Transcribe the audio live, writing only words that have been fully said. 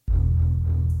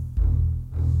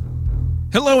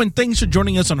Hello, and thanks for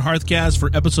joining us on Hearthcast for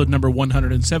episode number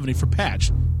 170 for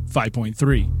patch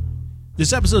 5.3.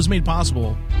 This episode is made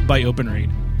possible by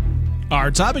OpenRaid. Our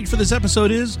topic for this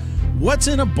episode is, what's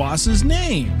in a boss's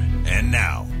name? And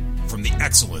now, from the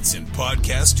Excellence in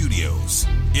Podcast Studios,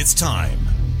 it's time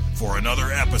for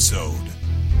another episode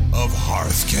of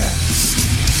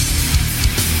Hearthcast.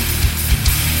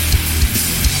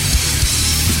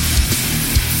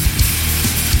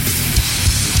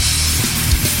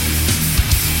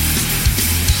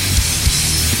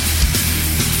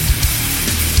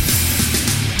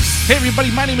 Hey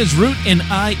everybody, my name is Root, and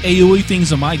I AoE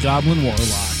things on my Goblin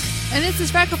Warlock. And this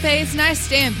is Freckleface, and I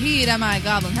Stampede on my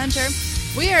Goblin Hunter.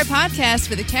 We are a podcast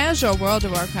for the casual World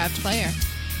of Warcraft player.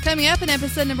 Coming up in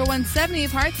episode number 170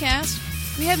 of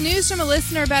Hearthcast, we have news from a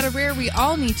listener about a rare we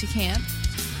all need to camp.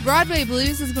 Broadway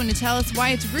Blues is going to tell us why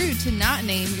it's rude to not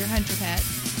name your hunter pet.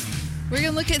 We're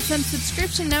going to look at some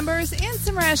subscription numbers and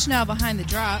some rationale behind the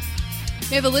drop.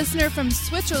 We have a listener from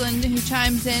Switzerland who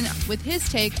chimes in with his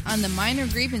take on the Minor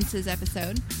Grievances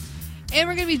episode. And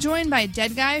we're going to be joined by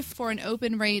Dead Guy for an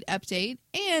open raid update.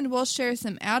 And we'll share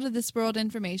some out-of-this-world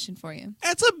information for you.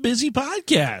 That's a busy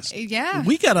podcast. Yeah.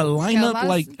 We got to line Got a up lot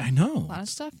like, of, I know. A lot of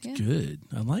stuff, yeah. Good.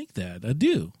 I like that. I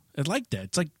do. I like that.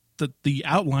 It's like the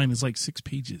outline is like 6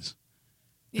 pages.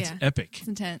 It's Yeah. epic. It's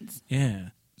intense. Yeah.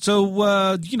 So,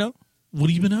 what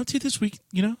have you been up to this week,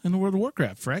 in the World of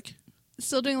Warcraft, Freck?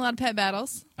 Still doing a lot of pet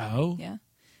battles. Oh. Yeah.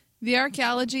 The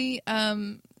archaeology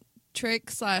trick /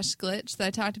 glitch that I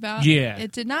talked about. Yeah.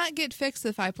 It did not get fixed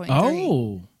with 5.3.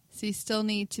 Oh. So you still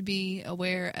need to be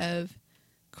aware of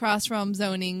cross-realm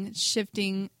zoning,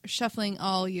 shuffling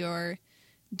all your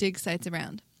dig sites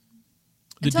around.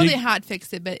 Until they hot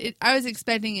fixed it, but I was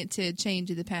expecting it to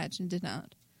change in the patch and did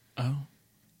not. Oh.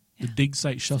 Yeah. The dig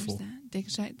site So shuffle.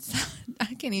 dig sites.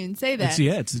 I can't even say that.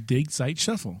 It's a dig site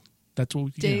shuffle. That's what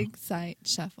we Dig site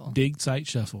shuffle. Dig site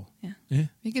shuffle. Yeah.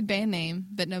 We could band name,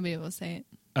 but nobody will say it.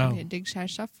 Oh. Okay, dig site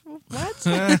shuffle? What?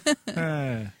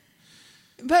 But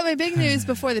my big news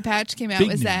before the patch came out Big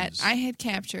was that news. I had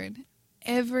captured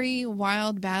every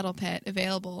wild battle pet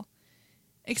available,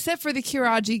 except for the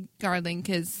Kiraji Guardling,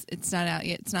 because it's not out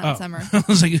yet. It's not in summer. I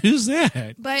was like, who's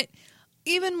that? But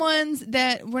even ones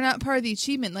that were not part of the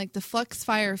achievement, like the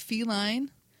Fluxfire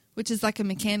Feline, which is like a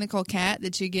mechanical cat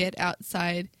that you get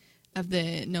outside of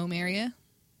the gnome area.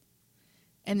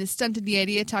 And the Stunted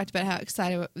Yeti, I talked about how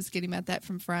excited I was getting about that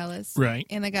from Feralis. Right.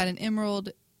 And I got an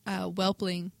Emerald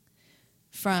Whelpling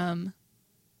from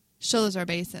Sholazar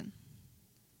Basin.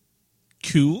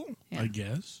 Cool, Yeah. I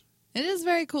guess. It is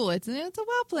very cool. It's a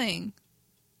Whelpling.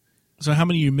 So how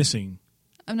many are you missing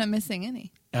I'm not missing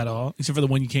any. at all? Except for the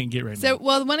one you can't get right now.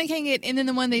 Well, the one I can't get, and then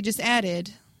the one they just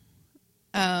added,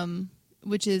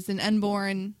 which is an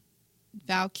unborn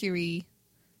Valkyrie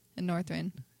in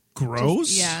Northrend.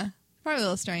 Gross? Yeah. Probably a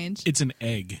little strange. It's an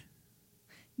egg.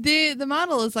 The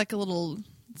model is like a little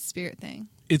spirit thing.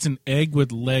 It's an egg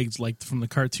with legs like from the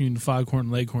cartoon Foghorn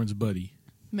Leghorn's Buddy.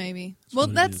 Maybe. what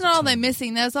it That's is. not all It's they're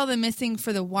missing. That's all they're missing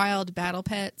for the wild battle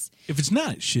pets. If it's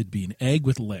not, it should be an egg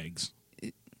with legs.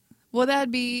 Well, that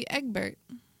would be Egbert.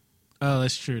 Oh,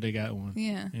 that's true. They got one.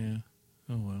 Yeah. Yeah.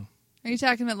 Oh, well. Are you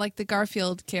talking about like the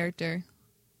Garfield character?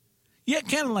 Yeah,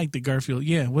 kind of like the Garfield.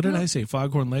 Yeah, what did I say?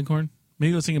 Foghorn Leghorn?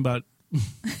 Maybe I was thinking about...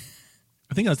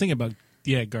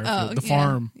 Garfield. Oh, the yeah,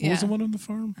 farm. What yeah. was the one on the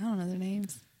farm? I don't know their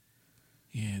names.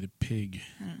 Yeah, the pig.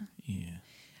 Yeah.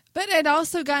 But I'd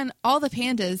also gotten all the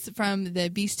pandas from the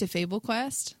Beast of Fable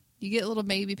quest. You get little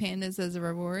baby pandas as a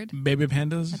reward. Baby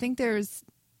pandas? I think there's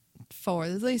 4.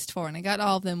 There's at least 4, and I got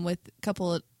all of them with a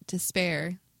couple to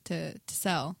spare to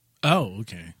sell. Oh,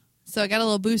 okay. So I got a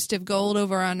little boost of gold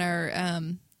over on our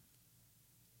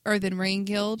Earthen Ring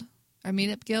Guild, our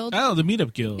meetup guild. Oh, the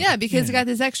meetup guild. Yeah, because I got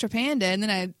this extra panda, and then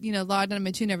I, logged on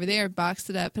my tune over there, boxed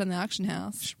it up, put it in the auction You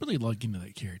house. should really log into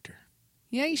that character.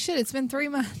 Yeah, you should. It's been 3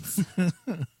 months.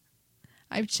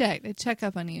 I've checked. I check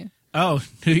up on you. Oh,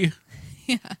 do you?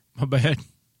 Yeah. My bad.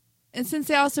 And since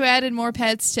they also added more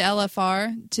pets to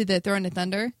LFR, to the Throne of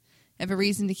Thunder, I have a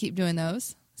reason to keep doing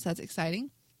those. So that's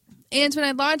exciting. And when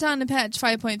I logged on to patch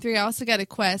 5.3, I also got a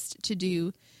quest to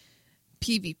do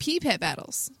PvP pet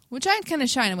battles, which I'd kind of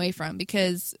shine away from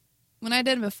because when I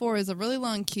did it before, it was a really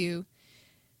long queue.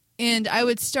 And I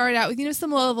would start out with,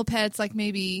 some low-level pets, like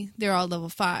maybe they're all level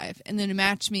 5, and then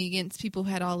match me against people who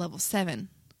had all level 7.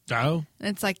 Oh? And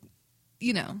it's like,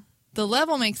 the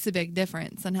level makes a big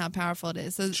difference on how powerful it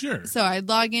is. So, Sure. So I'd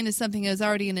log into something I was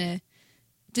already in a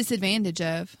disadvantage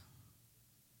of,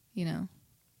 So it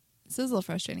was a little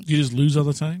frustrating. You just lose all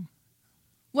the time?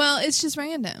 Well, it's just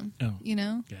random. Oh. You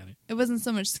know? Got it. It wasn't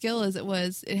so much skill as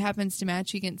it happens to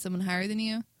match you against someone higher than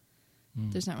you.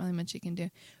 There's not really much you can do.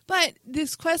 But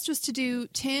this quest was to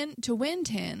win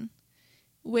 10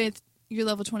 with your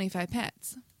level 25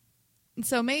 pets. And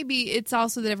so maybe it's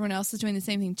also that everyone else is doing the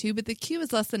same thing too, but the queue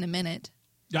is less than a minute.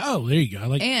 Oh, there you go. I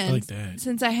like that. And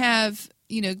since I have,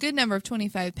 a good number of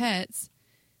 25 pets,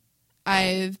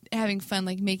 I'm having fun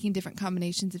like making different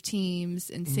combinations of teams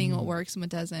and seeing what works and what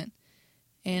doesn't.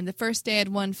 And the first day I'd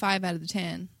won 5 out of the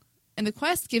 10. And the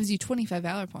quest gives you 25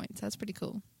 Valor points. That's pretty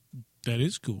cool. That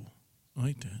is cool. I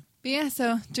like that. But yeah,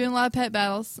 so doing a lot of pet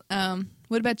battles.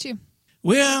 What about you?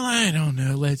 Well, I don't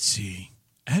know. Let's see.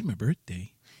 I had my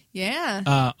birthday.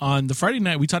 Yeah. On the Friday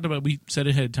night, we said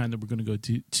ahead of time that we're going to go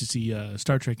to see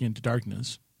Star Trek Into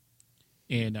Darkness.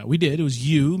 And we did. It was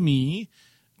you, me,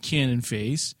 Cannon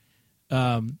Face.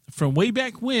 From way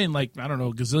back when, like, I don't know,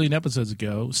 a gazillion episodes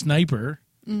ago, Sniper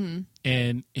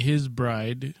and his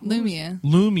bride.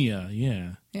 Lumia,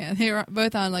 yeah. Yeah, they were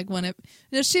both on like one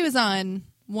she was on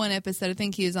one episode. I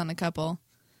think he was on a couple.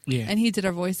 Yeah. And he did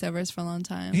our voiceovers for a long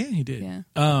time. Yeah, he did. Yeah.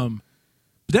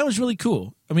 But that was really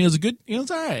cool. I mean, it was a good, it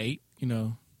was all right,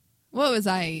 What was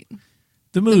I?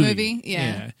 The movie. The movie?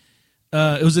 Yeah.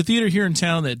 It was a theater here in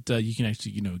town that you can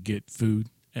actually, get food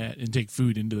at and take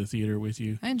food into the theater with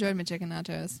you. I enjoyed my chicken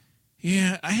nachos.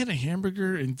 Yeah, I had a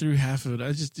hamburger and threw half of it.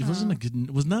 It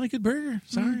was not a good burger.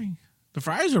 Sorry. The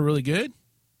fries were really good.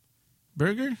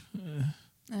 Burger?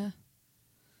 Well,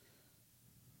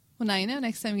 now you know.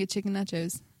 Next time you get chicken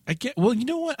nachos. Well, you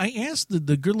know what? I asked the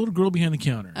little girl behind the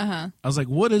counter. I was like,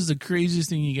 what is the craziest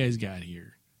thing you guys got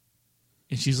here?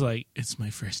 And she's like, it's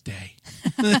my first day.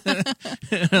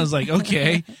 And I was like,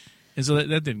 okay. And so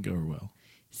that didn't go over well.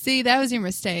 See, that was your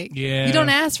mistake. Yeah. You don't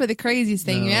ask for the craziest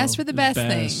thing. You ask for the best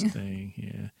thing.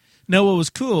 Yeah. Now, what was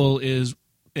cool is,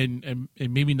 and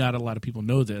maybe not a lot of people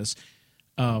know this,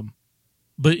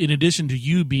 but in addition to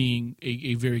you being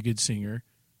a very good singer,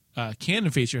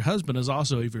 Cannon Face, your husband, is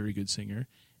also a very good singer,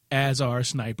 as are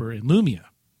Sniper and Lumia.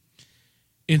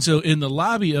 And so in the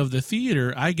lobby of the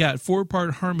theater, I got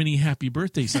 4-part harmony Happy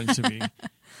Birthday sung to me,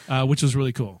 which was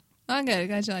really cool. Oh, good.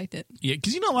 Glad you liked it. Yeah,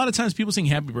 because a lot of times people sing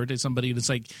Happy Birthday to somebody and it's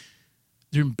like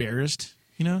they're embarrassed,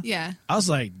 Yeah. I was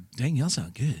like, dang, y'all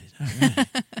sound good. All right.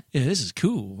 Yeah, this is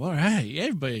cool. All right,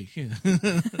 everybody. Yeah.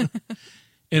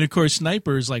 And, of course,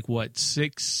 Sniper is like, what,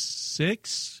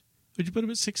 6'6"? Would you put him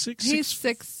at 6'6"? He's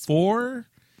 6'4". 4?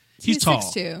 He's tall.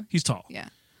 6'2". He's tall. Yeah.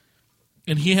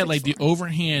 And he had like the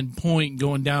overhand point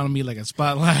going down on me like a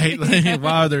spotlight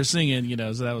while they're singing,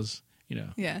 so that was,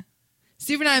 Yeah.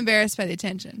 So you're not embarrassed by the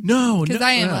attention. No, because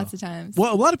I am lots of times.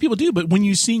 Well, a lot of people do, but when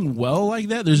you sing well like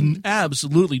that, there's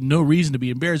absolutely no reason to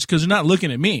be embarrassed because they're not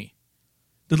looking at me.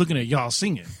 They're looking at y'all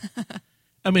singing.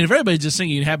 I mean, if everybody's just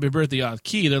singing Happy Birthday off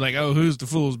key, they're like, oh, who's the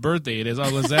fool's birthday it is?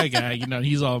 Oh, it's that guy.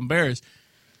 He's all embarrassed.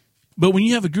 But when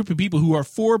you have a group of people who are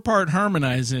 4-part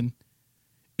harmonizing,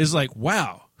 it's like,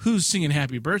 wow, who's singing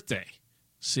Happy Birthday?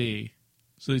 See,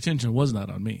 so the attention was not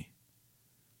on me.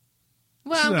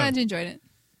 Well, I'm glad you enjoyed it.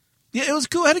 Yeah, it was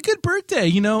cool. I had a good birthday,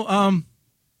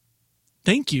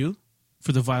 Thank you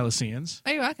for the Violet Sands.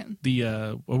 Oh, you're welcome.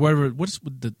 The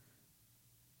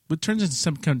what turns into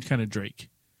some kind of drake?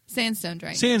 Sandstone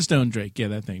drake. Sandstone drake, yeah,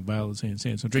 that thing. Violet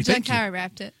Sandstone drake. Thank you. How I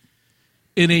wrapped it.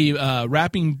 In a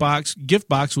wrapping box, gift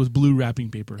box with blue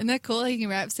wrapping paper. Isn't that cool? You can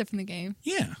wrap stuff in the game.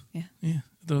 Yeah. Yeah.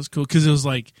 That was cool because it was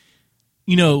like,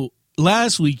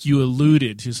 last week you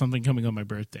alluded to something coming on my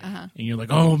birthday. And you're like,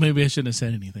 oh, maybe I shouldn't have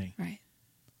said anything. Right.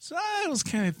 So I was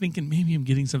kind of thinking maybe I'm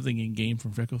getting something in game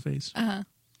from Freckleface.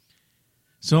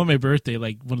 So on my birthday,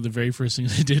 like one of the very first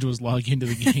things I did was log into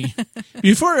the game.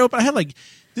 Before I opened, I had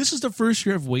this is the first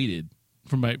year I've waited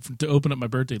to open up my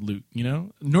birthday loot.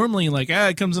 Normally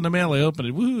it comes in the mail, I open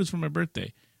it, woohoo, it's for my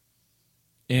birthday.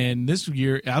 And this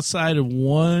year, outside of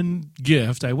one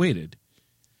gift, I waited.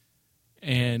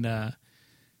 And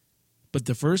but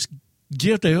the first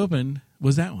gift I opened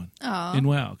was that one in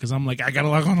WoW because I'm like, I gotta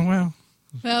log on to WoW.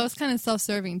 Well, it's kind of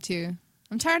self-serving, too.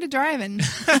 I'm tired of driving.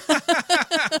 All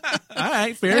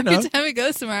right, fair enough. Every time we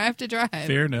go somewhere, I have to drive.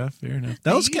 Fair enough.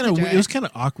 That was it was kind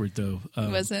of awkward, though.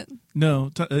 Was it?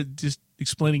 No, just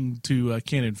explaining to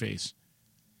Cannon Face.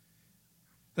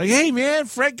 Like, hey, man,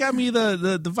 Fred got me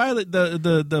the violet,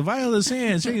 the Violet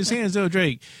Sands, Sands,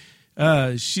 Drake.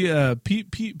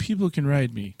 People can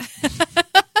ride me.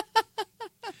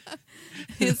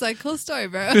 He's like, cool story,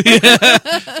 bro.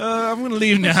 I'm going to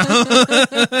leave now.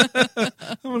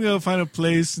 I'm going to go find a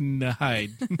place and hide.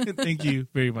 Thank you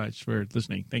very much for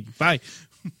listening. Thank you. Bye.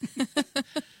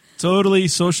 Totally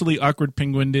socially awkward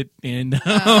penguined it, and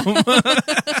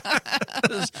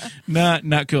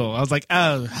not cool. I was like,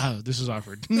 oh, this is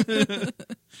awkward.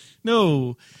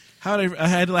 No. How did I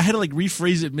had to like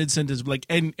rephrase it mid sentence, like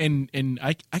and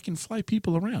I can fly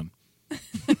people around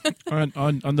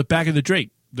on the back of the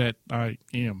Drake that I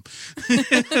am.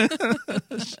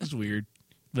 It's just weird,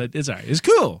 but it's all right. It's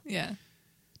cool. Yeah.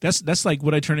 That's like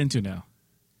what I turn into now.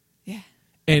 Yeah.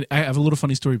 And I have a little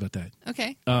funny story about that.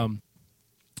 Okay.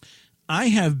 I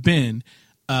have been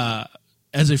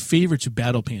as a favor to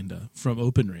Battle Panda from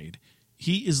Open Raid.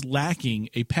 He is lacking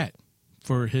a pet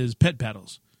for his pet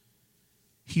battles.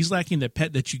 He's lacking the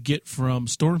pet that you get from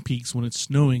Storm Peaks when it's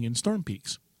snowing in Storm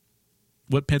Peaks.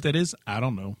 What pet that is, I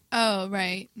don't know. Oh,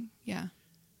 right. Yeah.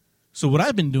 So what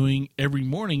I've been doing every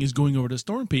morning is going over to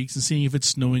Storm Peaks and seeing if it's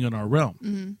snowing on our realm.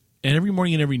 Mm-hmm. And every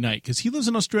morning and every night, because he lives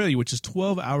in Australia, which is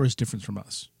 12 hours difference from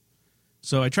us.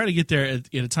 So I try to get there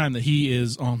at a time that he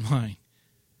is online.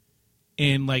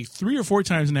 And like 3 or 4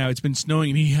 times now, it's been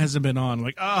snowing and he hasn't been on. I'm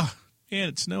like, man,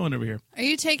 it's snowing over here. Are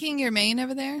you taking your main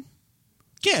over there?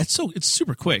 Yeah, it's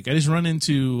super quick. I just run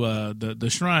into the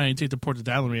shrine, take the Port of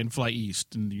Dalaran, and fly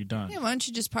east, and you're done. Yeah, why don't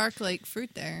you just park like fruit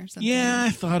there or something? Yeah,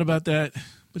 I thought about that,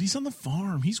 but he's on the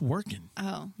farm. He's working.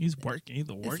 Oh, he's working.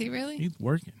 Is he really? He's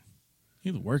working.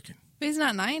 He's working. But he's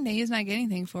not 90. He's not getting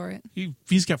anything for it.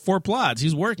 He's got 4 plots.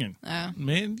 He's working. Oh,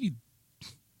 man, you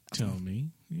tell me,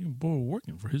 you're boy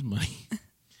working for his money.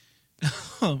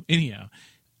 Anyhow,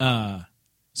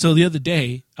 so the other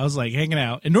day, I was like hanging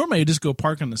out, and normally I just go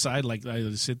park on the side, like I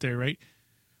just sit there, right?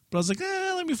 But I was like,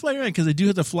 let me fly around, because I do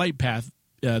have the flight path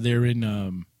there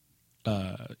in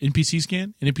NPC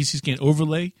Scan, an NPC Scan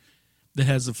overlay that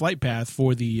has the flight path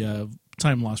for the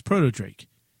Time Lost Proto Drake.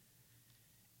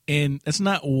 And that's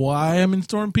not why I'm in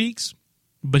Storm Peaks,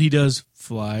 but he does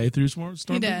fly through Storm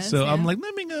Peaks. So yeah. I'm like,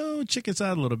 let me go check this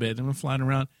out a little bit. And I'm flying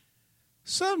around.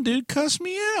 Some dude cussed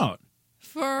me out.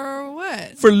 For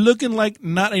what? For looking like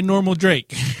not a normal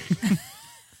Drake.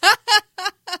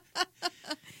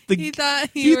 He thought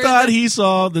he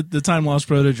saw the Time Lost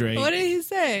Proto Drake. What did he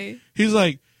say? He's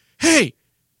like, hey,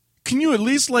 can you at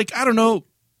least, like, I don't know,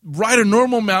 ride a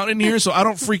normal mountain here so I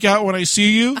don't freak out when I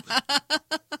see you?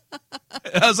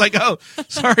 I was like, oh,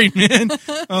 sorry, man.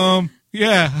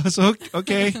 Yeah, so,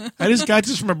 okay. I just got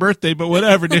this for my birthday, but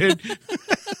whatever, dude.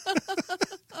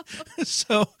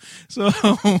 So he's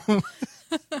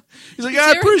like,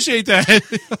 I appreciate that.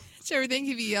 Did you ever think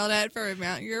he'd be yelled at for a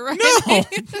mountain you're riding? No.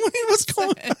 What's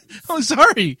going on? Oh,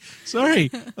 sorry.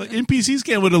 NPC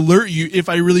Scan would alert you if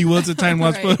I really was a Time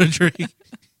Lost Proto Drake.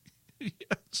 Yeah,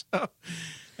 so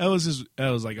I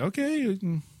was like, okay.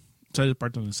 So I just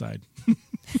parked on the side.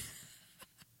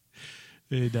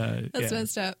 That's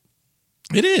messed up.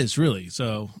 It is, really.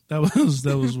 So that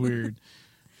was weird.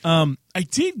 I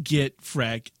did get,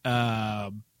 Freck,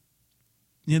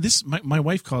 this my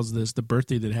wife calls this the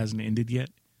birthday that hasn't ended yet.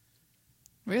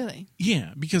 Really?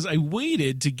 Yeah, because I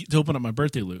waited to open up my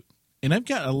birthday loot, and I've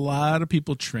got a lot of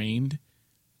people trained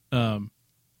to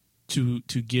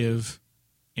give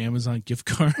Amazon gift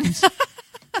cards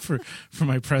for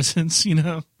my presents, you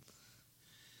know.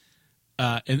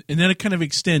 And then it kind of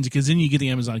extends, because then you get the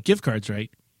Amazon gift cards, right?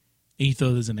 And you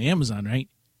throw those in the Amazon, right?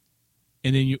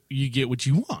 And then you get what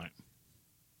you want.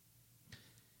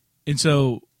 And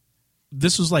so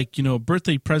this was like,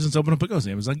 birthday presents, open up, like, oh, it's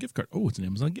an Amazon gift card. Oh, it's an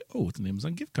Amazon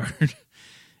gift card.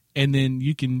 And then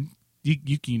you can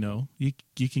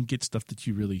get stuff that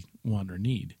you really want or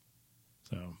need.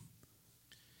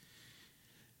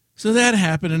 So that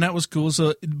happened, and that was cool.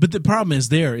 So, but the problem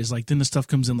is like, then the stuff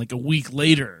comes in like a week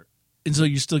later. And so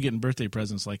you're still getting birthday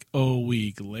presents like a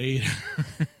week later.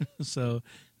 So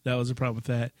that was a problem with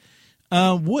that.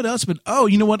 What else? But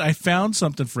you know what? I found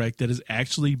something, Freck, that is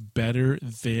actually better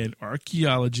than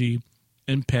archaeology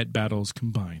and pet battles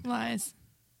combined. Lies.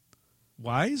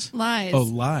 Lies? Lies. Oh,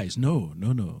 lies. No.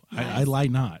 Lies. I lie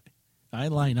not. I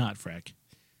lie not, Freck.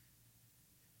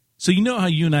 So you know how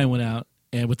you and I went out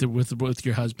and with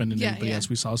your husband and everybody else,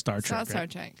 we saw Star Trek. Star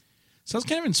Trek. So I was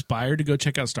kind of inspired to go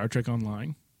check out Star Trek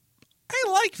Online. I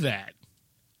like that.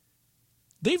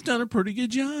 They've done a pretty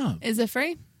good job. Is it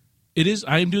free? It is.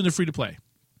 I am doing the free to play.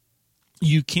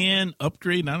 You can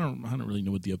upgrade. I don't really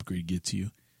know what the upgrade gets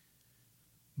you,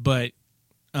 but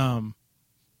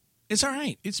it's all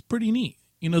right. It's pretty neat.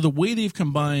 The way they've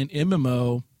combined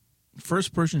MMO,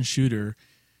 first person shooter,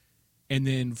 and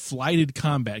then flighted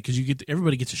combat, because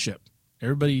everybody gets a ship.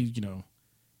 Everybody,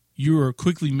 you are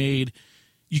quickly made.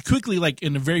 You quickly, like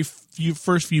in the very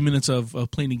first few minutes of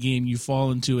playing the game, you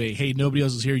fall into a, hey, nobody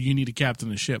else is here, you need to captain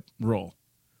the ship role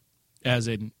as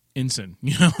an ensign.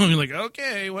 You're like,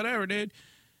 okay, whatever, dude.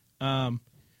 And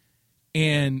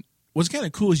what's kind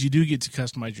of cool is you do get to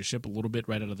customize your ship a little bit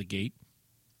right out of the gate.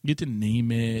 You get to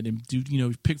name it and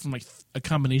do, pick from like a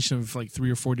combination of like 3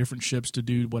 or 4 different ships to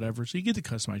do whatever. So you get to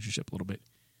customize your ship a little bit.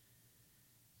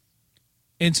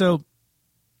 And so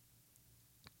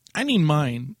I named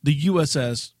mine the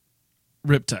USS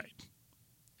Riptide.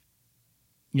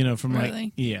 From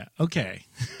really? yeah, okay.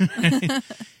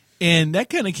 And that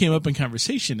kind of came up in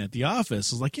conversation at the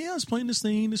office. I was like, I was playing this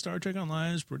thing, the Star Trek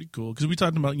Online is pretty cool. Because we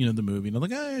talked about, the movie. And I'm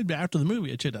like, after the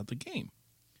movie, I checked out the game.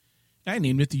 I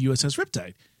named it the USS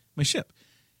Riptide, my ship.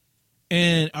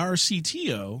 And our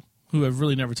CTO, who I've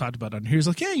really never talked about on here, is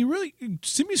like, you really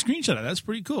send me a screenshot of that. That's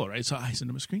pretty cool, right? So I sent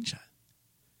him a screenshot.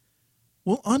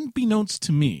 Well, unbeknownst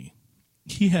to me,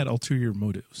 he had ulterior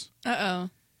motives. Uh-oh.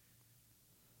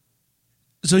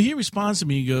 So he responds to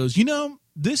me and goes,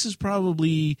 this is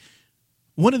probably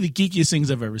one of the geekiest things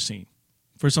I've ever seen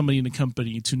for somebody in the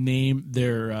company to name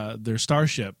their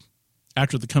starship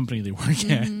after the company they work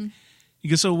at. He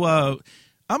goes, so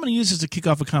I'm going to use this to kick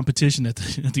off a competition at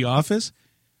the office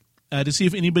to see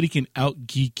if anybody can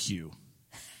out-geek you.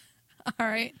 All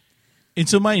right. And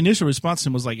so my initial response to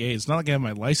him was like, hey, it's not like I have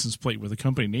my license plate with a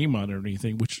company name on it or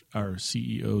anything, which our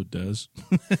CEO does.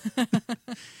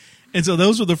 And so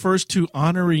those were the first 2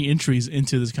 honorary entries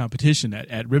into this competition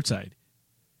at Riptide,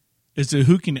 as to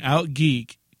who can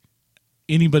out-geek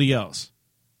anybody else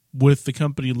with the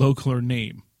company logo or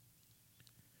name.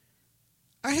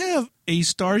 I have a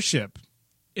starship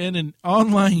in an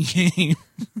online game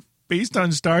based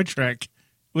on Star Trek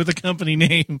with a company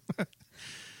name.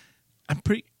 I'm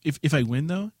pretty. If I win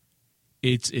though,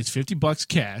 it's $50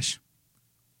 cash,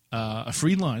 a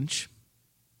free lunch,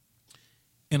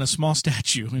 and a small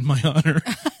statue in my honor.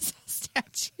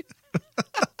 Statue.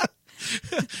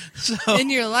 So, in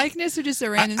your likeness or just a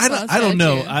random I small don't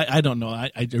know. statue? I don't know. I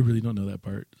really don't know that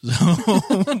part. So,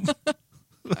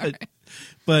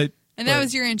 but and that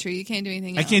was your entry. You can't do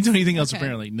anything else. I can't do anything else, Okay.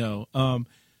 apparently. No.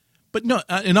 But no,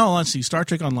 in all honesty, Star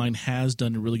Trek Online has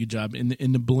done a really good job in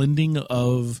the blending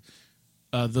of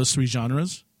those 3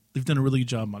 genres. They've done a really good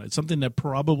job on it. Something that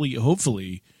probably,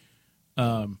 hopefully,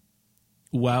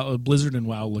 Blizzard and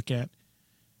WoW look at.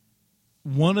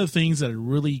 One of the things that I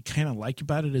really kind of like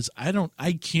about it is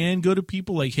I can go to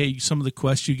people like, hey, some of the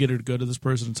quests you get are to go to this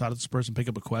person and talk to this person, pick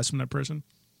up a quest from that person.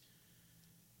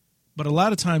 But a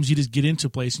lot of times you just get into a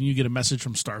place and you get a message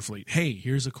from Starfleet. Hey,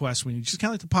 here's a quest. When you just kind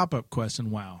of like the pop-up quest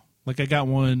in WoW. Like I got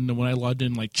one when I logged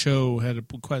in, like Cho had a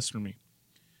quest for me.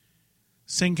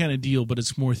 Same kind of deal, but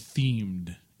it's more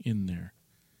themed in there.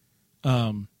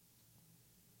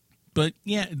 But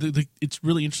yeah, it's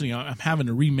really interesting. I'm having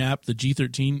to remap the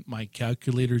G13, my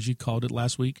calculator, as you called it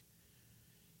last week.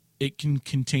 It can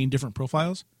contain different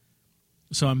profiles.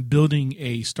 So I'm building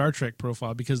a Star Trek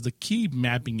profile because the key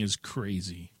mapping is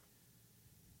crazy.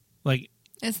 Like,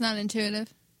 It's not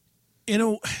intuitive.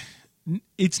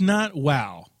 It's not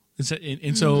WoW.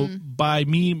 So by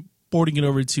me porting it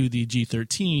over to the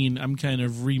G13, I'm kind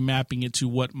of remapping it to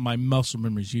what my muscle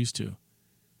memory is used to.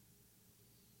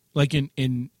 Like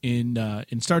in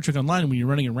Star Trek Online, when you're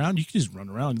running around, you can just run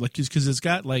around, like, because it's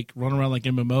got like run around like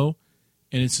MMO,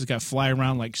 and it's just got fly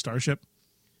around like Starship.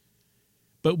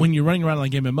 But when you're running around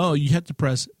like MMO, you have to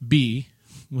press B,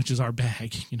 which is our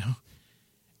bag,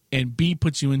 and B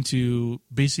puts you into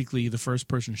basically the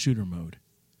first-person shooter mode.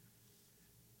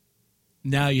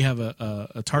 Now you have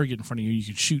a target in front of you, you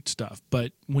can shoot stuff.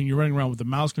 But when you're running around with the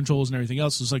mouse controls and everything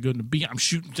else, it's like going to B, I'm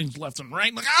shooting things left and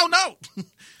right. Like, oh, no!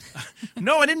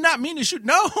 No, I did not mean to shoot.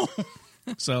 No!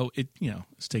 So,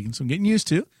 it's taking some getting used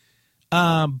to.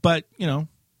 But, so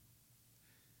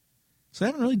I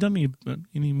haven't really done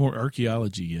any more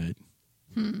archaeology yet.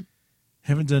 Definitely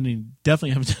haven't done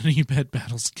any pet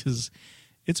battles because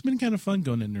it's been kind of fun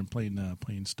going in there and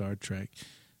playing Star Trek.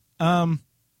 Yeah.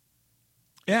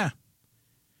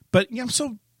 But I'm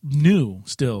so new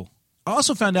still. I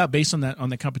also found out based on that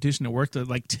competition at work that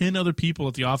like 10 other people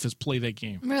at the office play that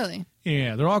game. Really?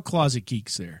 Yeah, they're all closet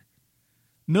geeks there.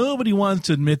 Nobody wants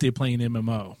to admit they play an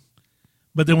MMO.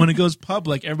 But then when it goes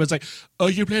public, everybody's like, oh,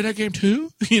 you play that game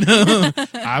too?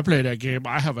 I play that game.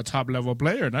 I have a top-level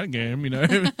player in that game.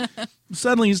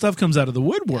 Suddenly stuff comes out of the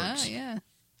woodworks. Oh, yeah.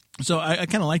 So I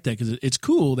kind of like that because it's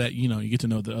cool that, you get to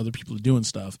know that other people are doing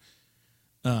stuff.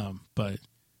 But,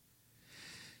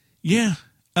 yeah.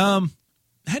 I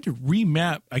had to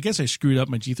remap. I guess I screwed up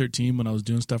my G13 when I was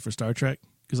doing stuff for Star Trek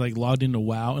because I logged into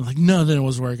WoW and nothing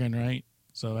was working right.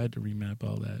 So I had to remap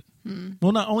all that.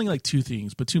 Well, not only like 2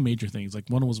 things, but 2 major things. Like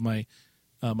one was my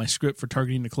my script for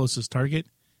targeting the closest target,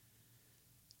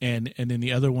 and then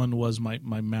the other one was my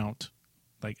mount.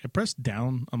 Like I pressed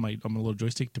down on my little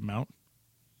joystick to mount,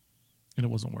 and it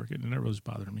wasn't working, and that really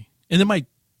bothered me. And then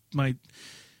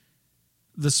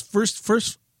this first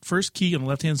first key on the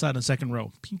left-hand side on the second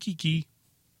row. Pinky key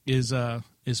is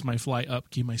my fly up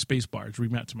key, my space bar. It's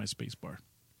remapped to my space bar.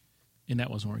 And that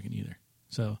wasn't working either.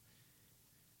 So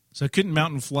I couldn't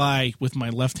mount and fly with my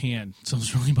left hand. So it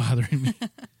was really bothering me.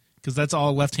 Because that's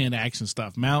all left-hand action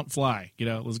stuff. Mount, fly.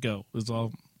 Let's go. It's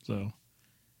all. So I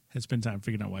had to spend time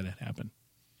figuring out why that happened.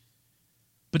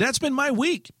 But that's been my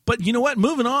week. But you know what?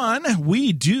 Moving on,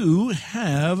 we do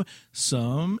have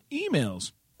some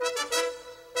emails.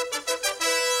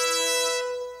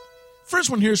 First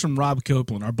one here is from Rob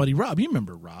Copeland, our buddy Rob. You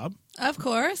remember Rob? Of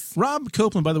course. Rob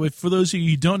Copeland, by the way, for those of you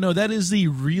who don't know, that is the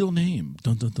real name,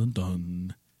 dun dun dun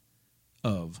dun,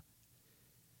 of,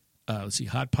 let's see,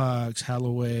 Hot Pox,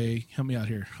 Holloway. Help me out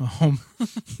here.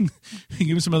 Give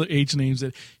me some other H names.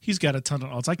 That he's got a ton of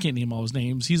alts. I can't name all his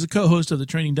names. He's a co-host of the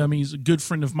Training Dummies, a good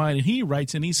friend of mine, and he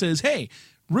writes and he says, hey,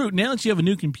 Root, now that you have a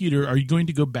new computer, are you going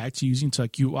to go back to using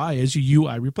Tuck UI as your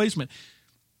UI replacement?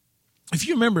 If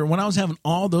you remember, when I was having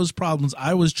all those problems,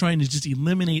 I was trying to just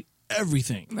eliminate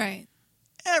everything. Right.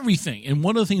 Everything. And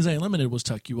one of the things I eliminated was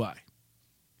Tuck UI.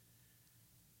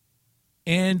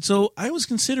 And so I was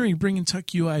considering bringing Tuck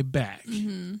UI back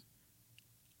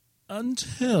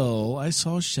until I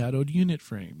saw shadowed unit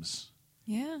frames.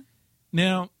 Yeah.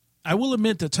 Now, I will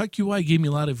admit that Tuck UI gave me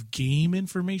a lot of game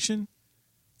information.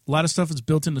 A lot of stuff is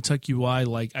built into Tuck UI,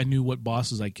 like I knew what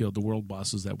bosses I killed, the world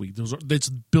bosses that week. That's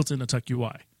built into Tuck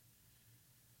UI.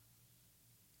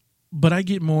 But I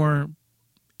get more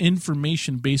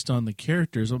information based on the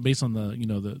characters, or based on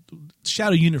the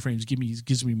shadow unit frames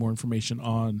gives me more information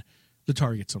on the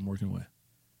targets I'm working with.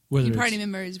 Whether your party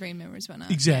members, raid members, whatnot.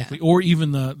 Exactly. Yeah. Or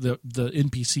even the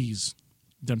NPCs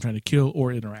that I'm trying to kill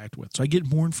or interact with. So I get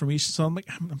more information. So I'm like,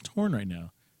 I'm torn right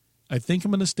now. I think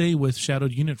I'm going to stay with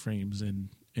shadowed unit frames and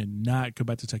not go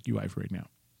back to Tuck UI for right now.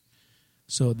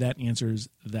 So that answers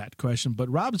that question. But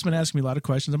Rob's been asking me a lot of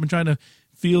questions. I've been trying to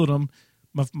field them.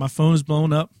 My phone's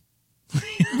blown up.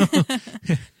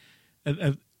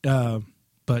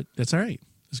 But that's all right.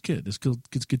 It's good. It's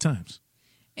good times.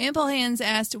 Ample Hands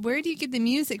asked, where do you get the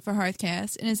music for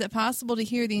Hearthcast, and is it possible to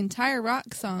hear the entire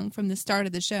rock song from the start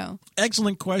of the show?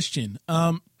 Excellent question.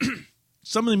 Some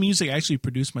of the music I actually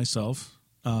produced myself.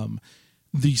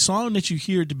 The song that you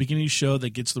hear at the beginning of the show that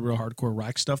gets the real hardcore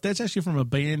rock stuff, that's actually from a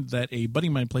band that a buddy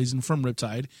of mine plays in from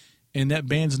Riptide, and that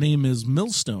band's name is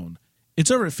Millstone. It's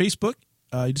over at Facebook.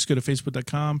 You just go to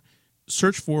facebook.com,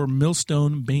 search for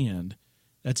Millstone Band.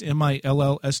 That's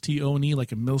Millstone,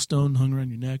 like a millstone hung around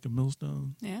your neck, a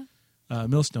millstone. Yeah.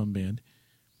 Millstone Band.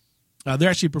 They're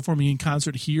actually performing in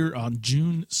concert here on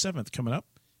June 7th coming up.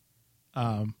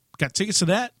 Got tickets to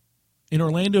that in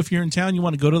Orlando. If you're in town, you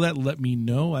want to go to that, let me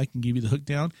know. I can give you the hook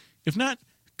down. If not,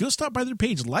 go stop by their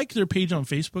page. Like their page on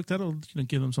Facebook. That'll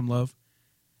give them some love.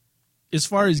 As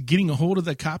far as getting a hold of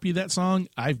the copy of that song,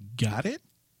 I've got it.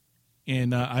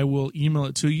 And I will email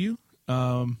it to you.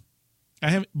 I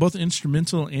have both the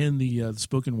instrumental and the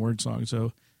spoken word song,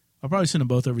 so I'll probably send them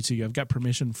both over to you. I've got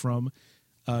permission from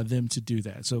them to do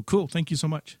that. So cool. Thank you so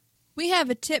much. We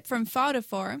have a tip from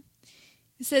Faudafor.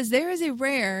 It says, there is a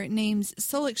rare named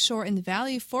Solixshore in the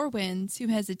Valley of Four Winds who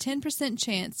has a 10%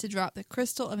 chance to drop the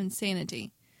Crystal of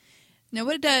Insanity. Now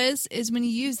what it does is when you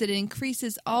use it, it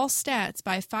increases all stats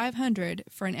by 500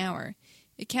 for an hour.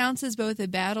 It counts as both a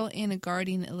battle and a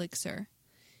guardian elixir.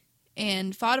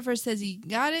 And Faudafor says he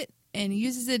got it and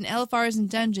uses it in LFRs and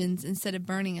dungeons instead of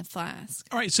burning a flask.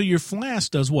 All right, so your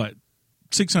flask does what?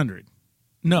 600?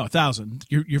 No, 1,000.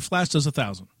 Your flask does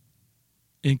 1,000.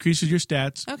 It increases your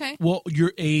stats. Okay. Well,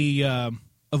 you're a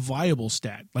viable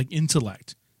stat, like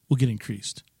intellect, will get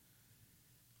increased.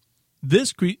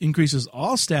 This increases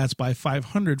all stats by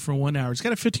 500 for 1 hour. It's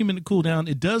got a 15-minute cooldown.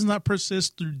 It does not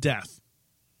persist through death.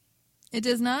 It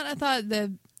does not? I thought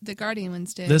the Guardian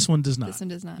ones did. This one does not. This one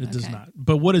does not. It does not.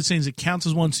 But what it's saying is it counts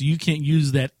as one, so you can't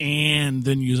use that and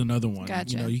then use another one.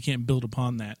 Gotcha. You can't build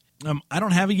upon that. I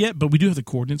don't have it yet, but we do have the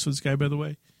coordinates for this guy, by the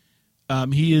way.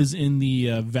 He is in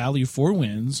the Valley of Four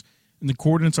Winds, and the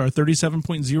coordinates are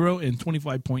 37.0 and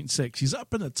 25.6. He's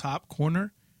up in the top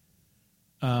corner.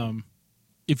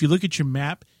 If you look at your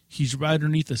map, he's right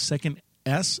underneath the second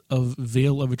S of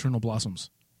Vale of Eternal Blossoms.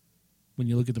 When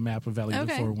you look at the map of Valley of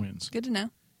the Four Winds. Good to know.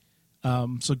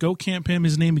 So go camp him.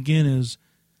 His name again is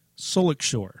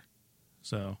Solixshore.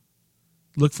 So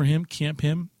look for him, camp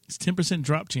him. It's 10%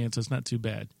 drop chance. That's not too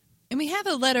bad. And we have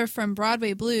a letter from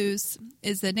Broadway Blues,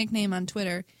 is the nickname on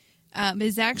Twitter.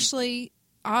 Is actually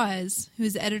Oz,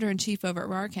 who's the editor-in-chief over at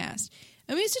Rarcast.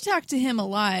 And we used to talk to him a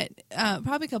lot,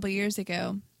 probably a couple of years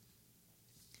ago.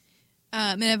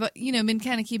 And I've been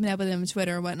kind of keeping up with him on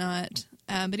Twitter or whatnot.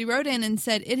 But he wrote in and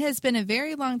said, it has been a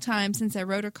very long time since I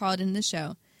wrote or called in the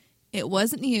show. It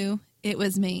wasn't you. It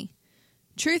was me.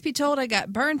 Truth be told, I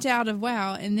got burnt out of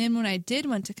WoW, and then when I did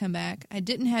want to come back, I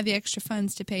didn't have the extra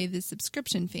funds to pay the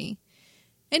subscription fee.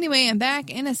 Anyway, I'm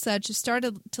back, and as such,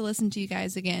 started to listen to you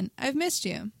guys again. I've missed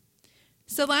you.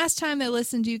 So last time I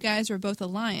listened to you guys were both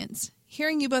Alliance.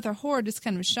 Hearing you both are Horde is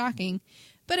kind of shocking,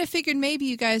 but I figured maybe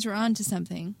you guys were onto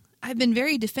something. I've been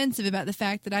very defensive about the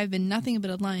fact that I've been nothing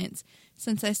but Alliance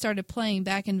since I started playing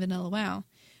back in Vanilla WoW.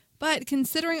 But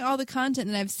considering all the content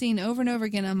that I've seen over and over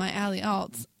again on my Ally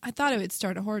alts, I thought I would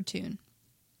start a Horde tune.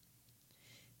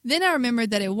 Then I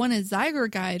remembered that I won a Zyger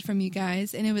guide from you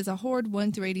guys, and it was a Horde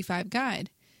 1 through 85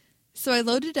 guide. So I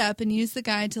loaded up and used the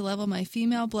guide to level my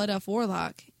female Blood Elf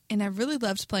Warlock, and I really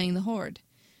loved playing the Horde.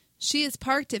 She is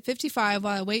parked at 55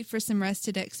 while I wait for some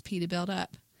rested XP to build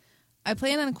up. I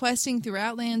plan on questing through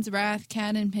Outlands, Wrath,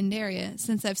 Cad, and Pandaria,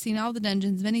 since I've seen all the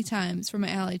dungeons many times for my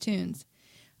Ally tunes.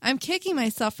 I'm kicking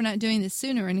myself for not doing this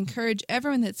sooner and encourage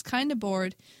everyone that's kind of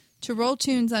bored to roll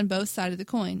tunes on both sides of the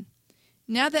coin.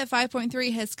 Now that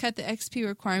 5.3 has cut the XP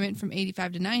requirement from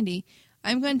 85 to 90,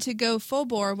 I'm going to go full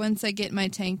bore once I get my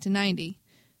tank to 90.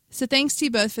 So thanks to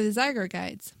you both for the Zyger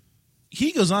guides.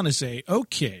 He goes on to say,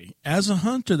 okay, as a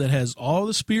hunter that has all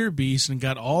the spirit beasts and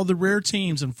got all the rare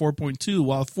teams in 4.2,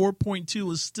 while 4.2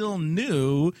 was still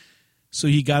new, so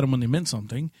he got them when they meant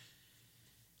something,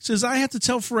 says, I have to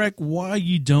tell Freck why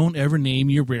you don't ever name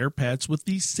your rare pets with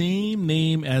the same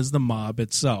name as the mob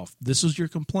itself. This was your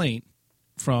complaint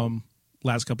from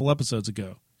last couple episodes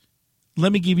ago.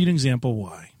 Let me give you an example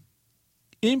why.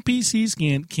 NPC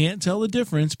Scan can't tell the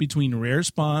difference between rare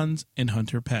spawns and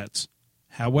hunter pets.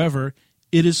 However,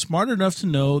 it is smart enough to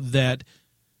know that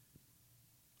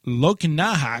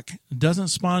Lokinahak doesn't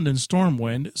spawn in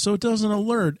Stormwind, so it doesn't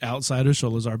alert outside of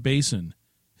Sholazar Basin.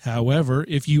 However,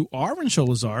 if you are in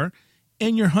Sholazar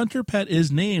and your hunter pet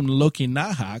is named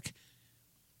Lokinahak,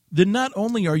 then not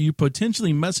only are you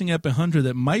potentially messing up a hunter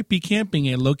that might be camping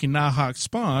a Lokinahak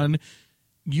spawn,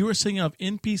 you are setting up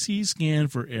NPC Scan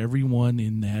for everyone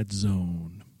in that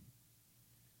zone.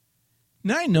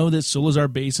 Now, I know that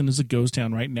Sholazar Basin is a ghost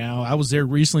town right now. I was there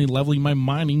recently leveling my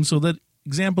mining, so that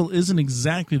example isn't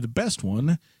exactly the best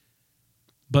one.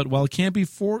 But while camping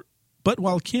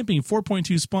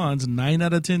 4.2 spawns 9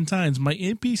 out of 10 times, my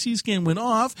NPC scan went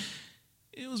off.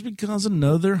 It was because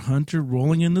another hunter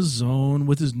rolling in the zone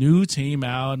with his new team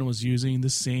out and was using the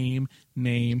same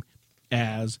name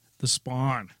as the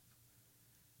spawn.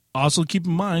 Also, keep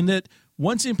in mind that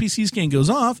once NPC scan goes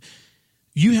off,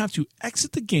 you have to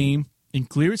exit the game and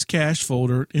clear its cache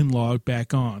folder and log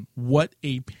back on. What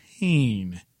a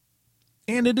pain.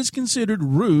 And it is considered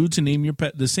rude to name your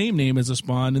pet the same name as a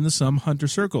spawn in some hunter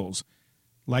circles.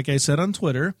 Like I said on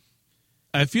Twitter,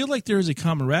 I feel like there is a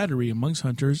camaraderie amongst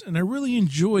hunters, and I really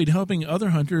enjoyed helping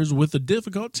other hunters with the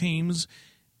difficult teams.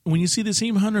 When you see the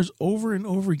same hunters over and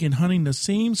over again hunting the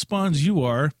same spawns you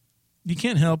are, you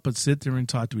can't help but sit there and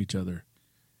talk to each other.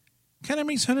 Kind of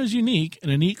makes hunters unique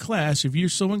and a neat class if you're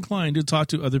so inclined to talk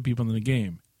to other people in the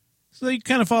game. So he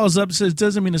kind of follows up and says,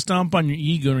 doesn't mean to stomp on your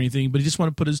ego or anything, but he just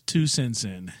want to put his 2 cents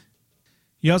in.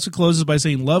 He also closes by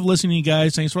saying, love listening to you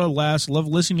guys. Thanks for all the laughs. Love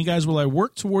listening to you guys while I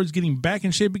work towards getting back in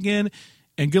shape again.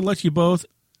 And good luck to you both.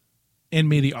 And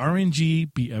may the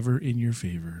RNG be ever in your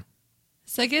favor.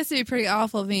 So I guess it'd be pretty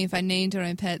awful of me if I named one of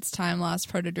my pets Time Lost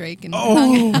Proto Drake and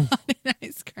hung out in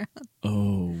Ice Crown.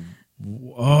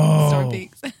 Storm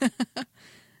Peaks.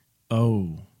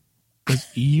 That's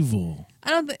evil.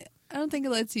 I don't think it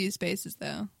lets you use spaces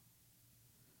though.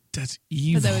 That's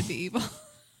evil. But that would be evil,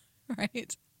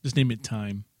 right? Just name it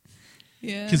Time.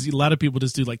 Yeah. Because a lot of people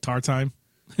just do like Tar Time.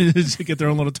 Just get their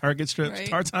own little Target strips. Right.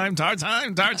 Tar Time, Tar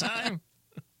Time, Tar Time.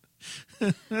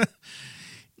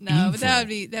 No, Evil. but that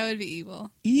would be evil.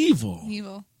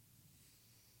 Evil.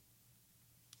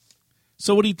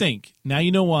 So what do you think? Now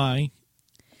you know why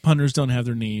hunters don't have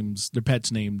their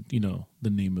pets named,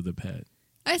 the name of the pet.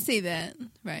 I see that.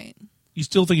 Right. You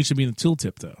still think it should be in the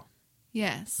tooltip, though?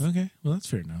 Yes. Okay. Well, that's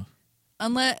fair enough.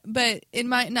 But it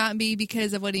might not be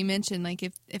because of what he mentioned. Like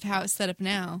if how it's set up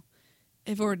now,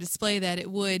 if it were to display that, it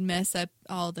would mess up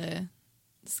all the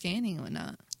scanning and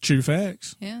whatnot. True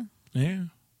facts. Yeah. Yeah.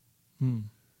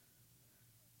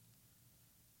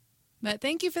 But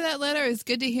thank you for that letter. It was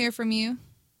good to hear from you.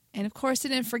 And of course, I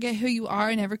didn't forget who you are.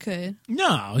 I never could.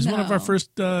 No, he's one of our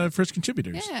first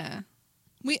contributors. Yeah.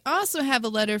 We also have a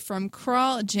letter from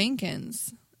Crawl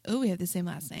Jenkins. Oh, we have the same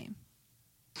last name.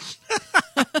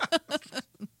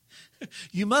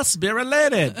 You must be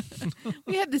related.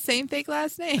 We have the same fake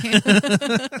last name.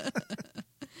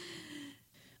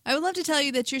 I would love to tell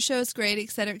you that your show is great,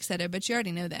 etc., but you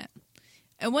already know that.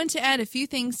 I want to add a few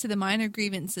things to the minor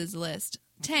grievances list.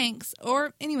 Tanks,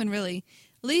 or anyone really,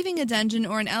 leaving a dungeon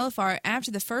or an LFR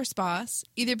after the first boss,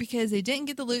 either because they didn't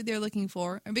get the loot they're looking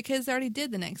for or because they already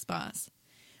did the next boss.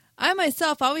 I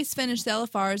myself always finish the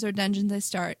LFRs or dungeons I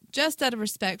start, just out of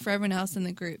respect for everyone else in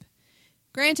the group.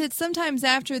 Granted, sometimes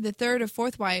after the third or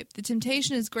fourth wipe, the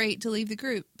temptation is great to leave the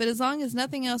group, but as long as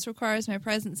nothing else requires my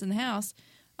presence in the house,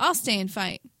 I'll stay and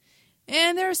fight.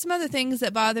 And there are some other things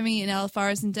that bother me in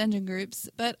LFRs and dungeon groups,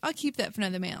 but I'll keep that for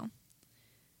another mail.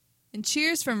 And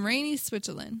cheers from rainy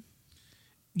Switzerland.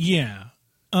 Yeah.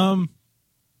 The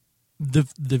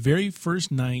very first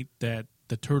night that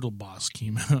the turtle boss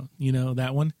came out, you know,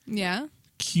 that one? Yeah.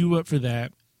 Queue up for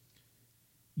that.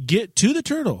 Get to the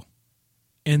turtle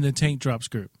in the tank drops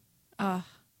group. Do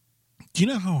you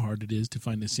know how hard it is to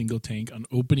find a single tank on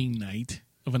opening night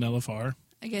of an LFR?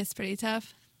 I guess pretty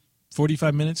tough.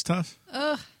 45 minutes tough.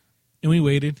 Ugh. And we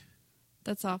waited.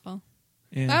 That's awful.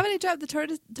 And Why would he drop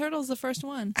the turtles the first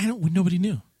one? nobody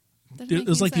knew. It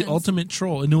was like the ultimate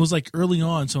troll. And it was like early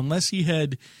on. So unless he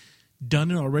had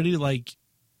done it already like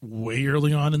way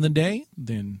early on in the day,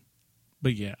 then.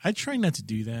 But yeah, I try not to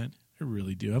do that. I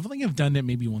really do. I think I've done it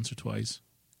maybe once or twice.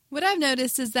 What I've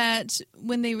noticed is that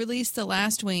when they released the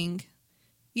last wing,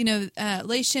 you know,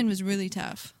 Lei Shin was really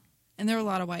tough. And there were a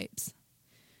lot of wipes.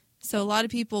 So a lot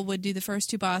of people would do the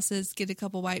first two bosses, get a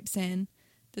couple wipes in,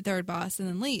 the third boss, and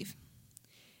then leave.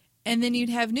 And then you'd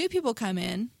have new people come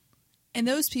in, and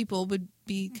those people would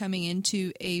be coming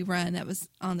into a run that was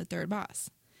on the third boss.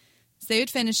 So they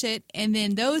would finish it, and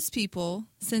then those people,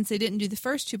 since they didn't do the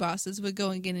first two bosses, would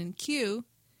go again in queue,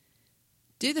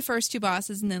 do the first two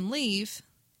bosses, and then leave,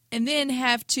 and then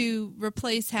have to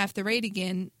replace half the raid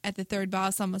again at the third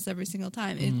boss almost every single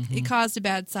time. It caused a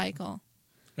bad cycle.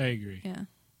 I agree. Yeah.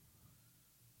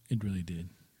 It really did.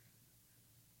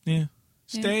 Yeah.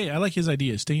 Stay. I like his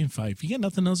idea. Stay and fight. If you got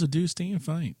nothing else to do, stay and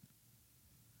fight.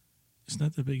 It's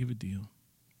not that big of a deal.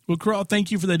 Well, Carl,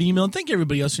 thank you for that email. And thank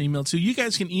everybody else for email, too. You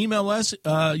guys can email us.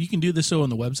 You can do this on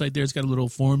the website there. It's got a little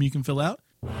form you can fill out.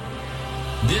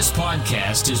 This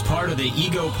podcast is part of the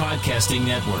Ego Podcasting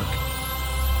Network.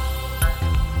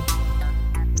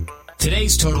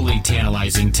 Today's totally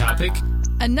tantalizing topic.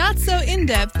 A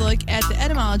not-so-in-depth look at the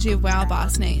etymology of WoW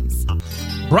boss names.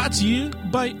 Brought to you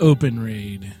by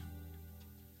OpenRaid.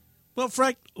 Well,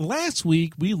 Frank, last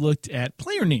week we looked at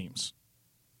player names.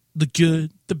 The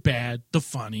good, the bad, the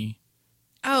funny.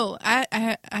 Oh,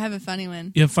 I have a funny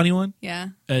one. You have a funny one? Yeah.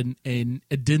 An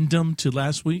addendum to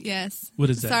last week? Yes.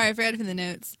 What is that? Sorry, I forgot it from the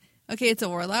notes. Okay, it's a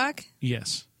warlock.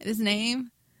 Yes. And his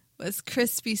name was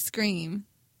Crispy Scream.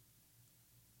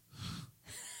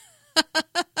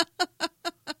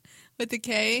 With the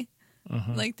K,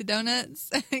 like the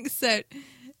donuts, except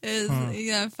is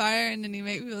you got fire and then you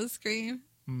make people scream.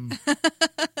 I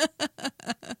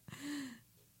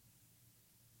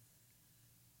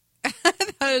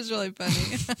thought it was really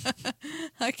funny.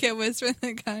 I kept whispering to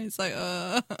the guy. He's like,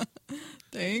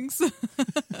 thanks.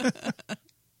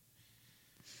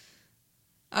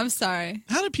 I'm sorry.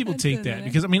 How do people That's take so that? funny.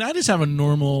 Because, I mean, I just have a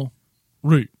normal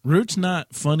root. Root's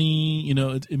not funny. You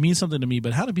know, it means something to me.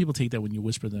 But how do people take that when you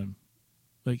whisper them?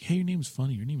 Like, hey, your name is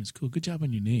funny. Your name is cool. Good job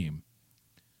on your name.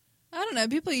 I don't know.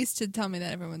 People used to tell me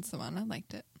that every once in a while. I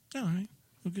liked it. All right.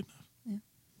 Well, good enough. Yeah.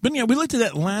 But, yeah, we looked at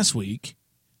that last week.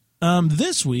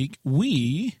 This week,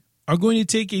 we are going to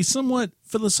take a somewhat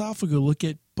philosophical look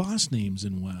at boss names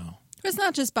in WoW. It's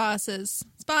not just bosses.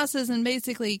 It's bosses and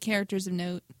basically characters of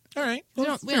note. All right. We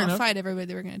Well, don't fair enough. fight everybody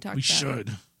that we're going to talk We about.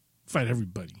 should. Fight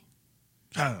everybody.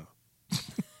 Oh.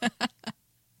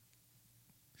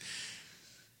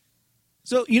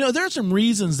 So, you know, there are some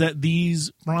reasons that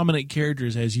these prominent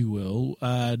characters, as you will,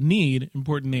 need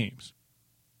important names.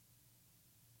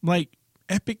 Like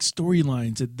epic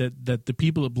storylines that the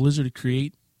people at Blizzard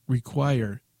create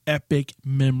require epic,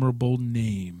 memorable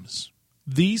names.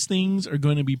 These things are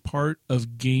going to be part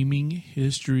of gaming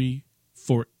history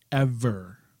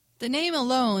forever. The name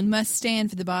alone must stand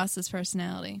for the boss's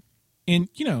personality. And,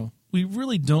 you know, we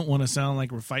really don't want to sound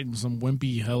like we're fighting some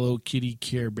wimpy Hello Kitty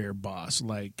Care Bear boss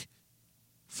like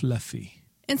Fluffy.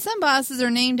 And some bosses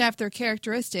are named after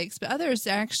characteristics, but others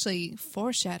are actually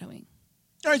foreshadowing.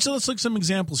 All right, so let's look at some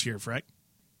examples here, Freck.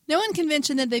 No one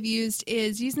convention that they've used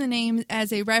is using the name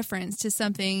as a reference to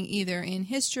something either in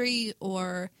history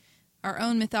or our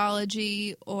own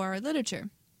mythology or literature.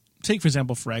 Take, for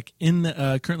example, Freck.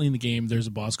 Currently in the game, there's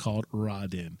a boss called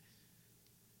Rodin.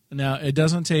 Now, it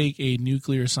doesn't take a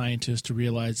nuclear scientist to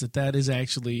realize that is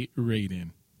actually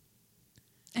Raiden.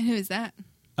 And who is that?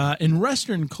 In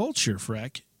Western culture,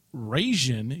 Freck,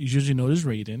 Raijin is usually known as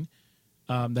Raiden.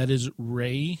 That is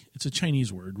Ray. It's a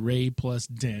Chinese word. Ray plus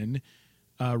Den.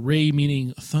 Ray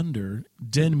meaning thunder.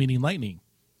 Den meaning lightning.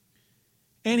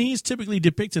 And he's typically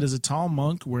depicted as a tall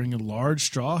monk wearing a large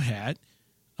straw hat.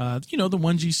 The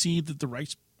ones you see that the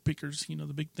rice pickers,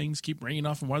 the big things keep rain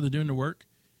off them while they're doing their work.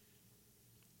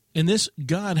 And this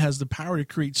god has the power to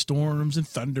create storms and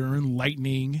thunder and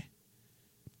lightning.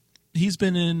 He's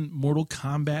been in Mortal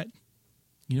Kombat.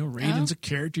 Raiden's a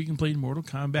character you can play in Mortal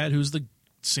Kombat who's the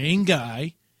same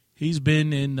guy. He's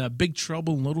been in Big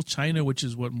Trouble in Little China, which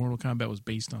is what Mortal Kombat was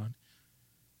based on.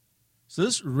 So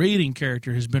this Raiden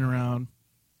character has been around,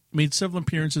 made several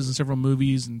appearances in several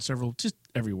movies and several just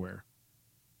everywhere.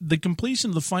 The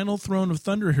completion of the final Throne of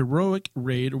Thunder heroic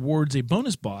raid awards a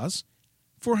bonus boss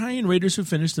for high-end raiders who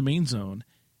finish the main zone,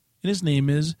 and his name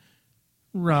is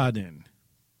Raiden.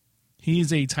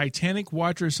 He's a Titanic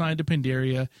watcher assigned to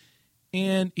Pandaria,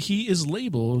 and he is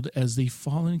labeled as the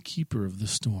fallen keeper of the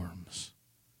storms.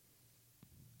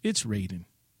 It's Raiden.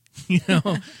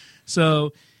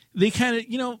 So they kind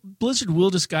of, Blizzard will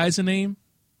disguise a name,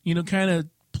 kind of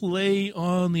play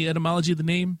on the etymology of the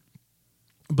name,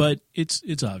 but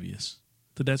it's obvious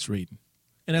that that's Raiden,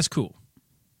 and that's cool.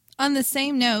 On the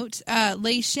same note,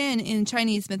 Lei Xin in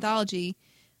Chinese mythology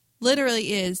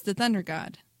literally is the thunder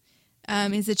god.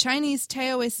 Is a Chinese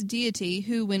Taoist deity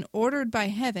who, when ordered by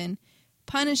heaven,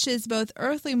 punishes both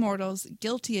earthly mortals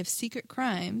guilty of secret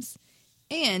crimes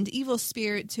and evil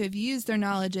spirits who have used their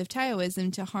knowledge of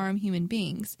Taoism to harm human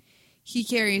beings. He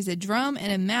carries a drum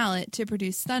and a mallet to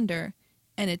produce thunder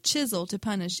and a chisel to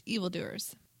punish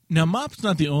evildoers. Now, Mop's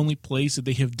not the only place that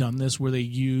they have done this where they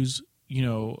use,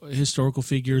 historical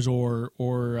figures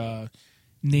or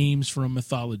names from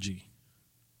mythology.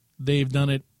 They've done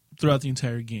it throughout the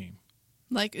entire game.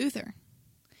 Like Uther.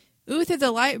 Uther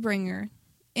the Lightbringer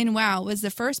in WoW was the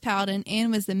first paladin and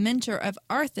was the mentor of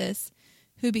Arthas,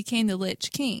 who became the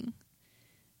Lich King.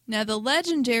 Now, the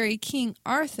legendary King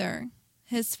Arthur,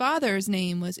 his father's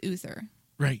name was Uther.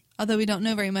 Right. Although we don't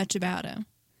know very much about him.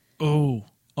 Oh,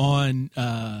 on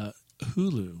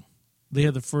Hulu, they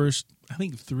had the first, I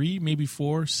think, 3, maybe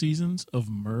 4 seasons of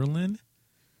Merlin.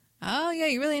 Oh, yeah,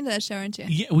 you're really into that show, aren't you?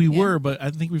 Yeah, we were, but I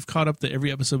think we've caught up to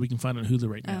every episode we can find on Hulu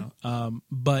right now.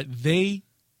 But they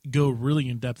go really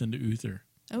in-depth into Uther.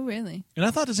 Oh, really? And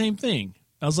I thought the same thing.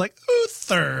 I was like,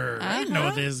 Uther! I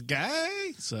know this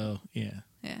guy! So, yeah.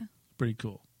 Yeah. Pretty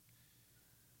cool.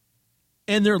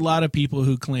 And there are a lot of people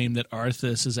who claim that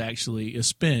Arthas is actually a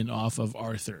spin off of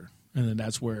Arthur. And then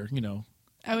that's where,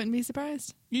 I wouldn't be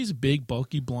surprised. he's a big,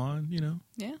 bulky, blonde,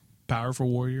 Yeah. powerful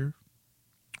warrior.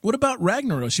 What about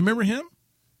Ragnaros? You remember him?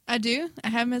 I do. I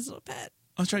have him as a little pet.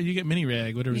 I was trying to get Mini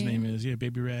Rag, whatever his name is. Yeah,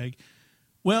 Baby Rag.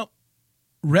 Well,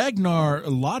 Ragnar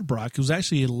Lodbrok was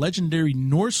actually a legendary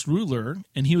Norse ruler,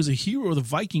 and he was a hero of the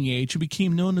Viking Age who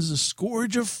became known as the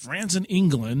Scourge of France and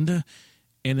England,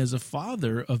 and as a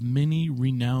father of many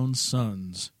renowned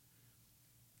sons,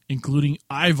 including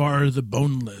Ivar the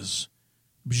Boneless,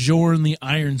 Bjorn the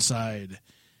Ironside,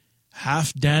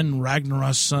 Halfdan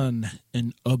Ragnar's son,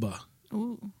 and Ubba.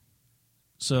 Ooh.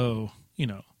 So,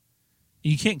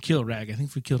 you can't kill Rag. I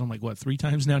think we killed him 3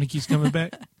 times now, and he keeps coming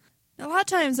back. A lot of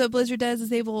times what Blizzard does is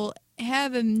they will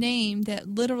have a name that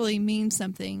literally means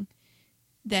something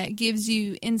that gives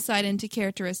you insight into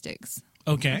characteristics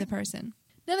of the person.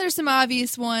 Now there's some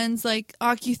obvious ones like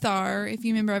Okuthar. If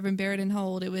you remember I've been Buried in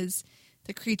Hold, it was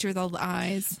the creature with all the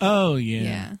eyes. Oh,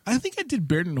 yeah. I think I did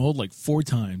Buried in Hold 4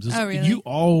 times. Oh, really? You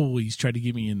always try to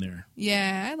get me in there.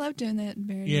 Yeah, I love doing that in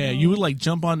Buried in Yeah, Hold. you would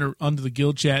jump onto the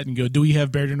guild chat and go, do we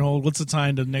have Buried in Hold? What's the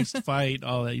time to the next fight?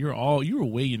 All that. You were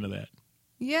way into that.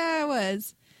 Yeah, I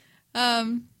was.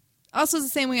 Also, it's the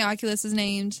same way Oculus is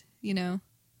named,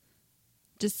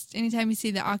 Just anytime you see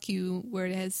the Ocu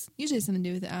word, it has usually something to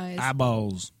do with the eyes.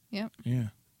 Eyeballs. Yep. Yeah.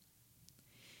 And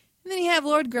then you have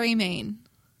Lord Greymane.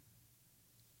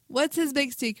 What's his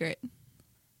big secret?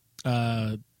 He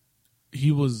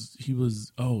was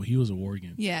a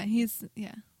Worgen. Yeah,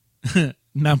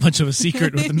 Not much of a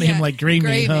secret with a name like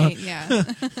Greymane, huh? Yeah.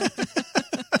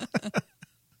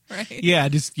 Right.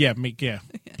 Yeah, make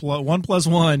 1 +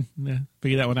 1. Yeah,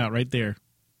 figure that one out right there.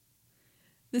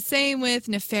 The same with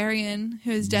Nefarian,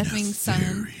 who is Deathwing's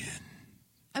son.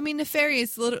 I mean,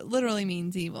 Nefarious literally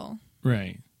means evil.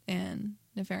 Right. And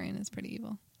Nefarian is pretty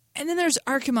evil. And then there's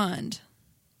Archimonde.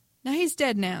 Now, he's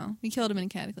dead now. We killed him in a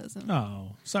cataclysm.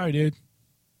 Oh, sorry, dude.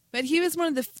 But he was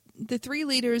one of the 3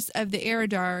 leaders of the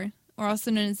Eredar, or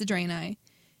also known as the Draenei.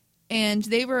 And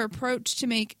they were approached to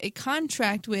make a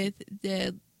contract with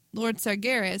the Lord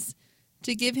Sargeras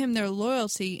to give him their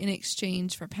loyalty in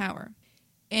exchange for power.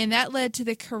 And that led to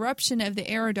the corruption of the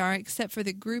Eredar, except for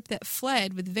the group that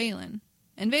fled with Valen.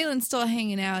 And Valen's still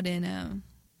hanging out in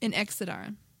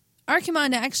Exodar.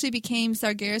 Archimonde actually became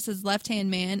Sargeras'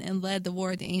 left-hand man and led the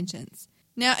War of the Ancients.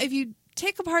 Now, if you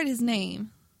take apart his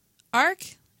name,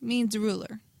 Ark means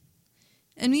ruler.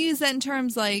 And we use that in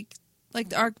terms like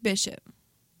the Archbishop.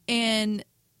 And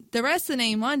the rest of the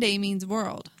name, Wande, means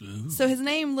world. Ooh. So his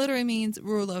name literally means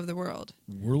ruler of the world.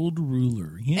 World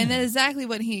ruler, yeah. And that's exactly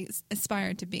what he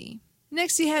aspired to be.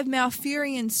 Next, you have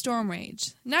Malfurion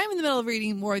Stormrage. Now I'm in the middle of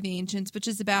reading War of the Ancients, which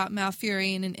is about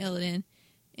Malfurion and Illidan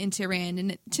and Tyrande.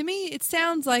 And to me, it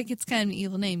sounds like it's kind of an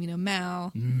evil name,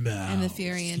 Mal and the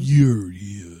Furion.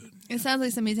 It sounds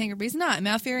like somebody's angry, but he's not.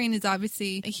 Malfurion is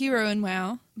obviously a hero in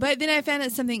WoW. But then I found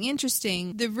out something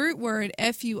interesting. The root word,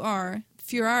 F-U-R,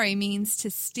 furare, means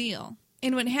to steal.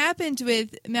 And what happened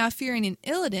with Malfurion and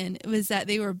Illidan was that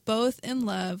they were both in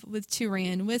love with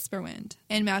Tyrande Whisperwind.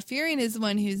 And Malfurion is the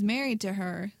one who's married to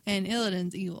her, and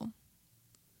Illidan's evil.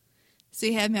 So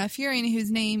you have Malfurion, whose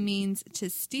name means to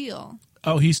steal.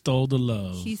 Oh, he stole the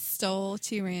love. He stole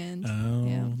Tyrande. Oh,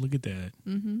 yeah. Look at that.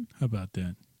 Mm-hmm. How about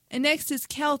that? And next is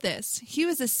Kelthus. He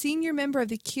was a senior member of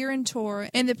the Kirin Tor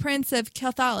and the Prince of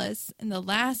Kelthalas in the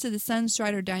last of the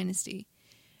Sunstrider dynasty.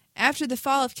 After the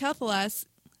fall of Kelthalas,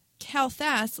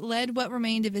 Kalthas led what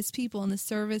remained of his people in the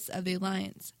service of the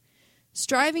Alliance.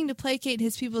 Striving to placate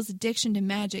his people's addiction to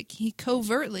magic, he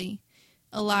covertly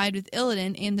allied with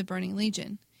Illidan and the Burning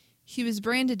Legion. He was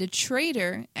branded a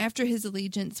traitor after his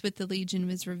allegiance with the Legion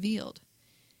was revealed.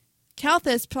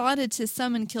 Kalthas plotted to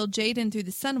summon Kil'jaeden through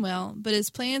the Sunwell, but his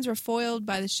plans were foiled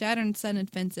by the Shattered Sun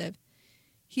offensive.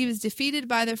 He was defeated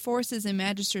by their forces in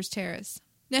Magister's Terrace.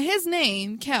 Now his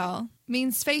name, Kel,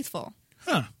 means faithful,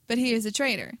 but he is a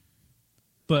traitor.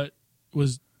 But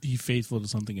was he faithful to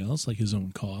something else, like his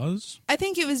own cause? I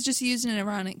think it was just used in an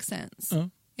ironic sense.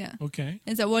 Oh, yeah. Okay.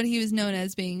 And so what he was known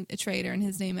as being a traitor, and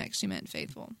his name actually meant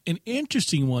faithful. An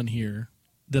interesting one here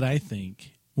that I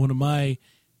think, one of my,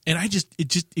 and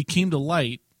it came to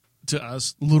light to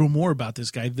us a little more about this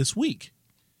guy this week.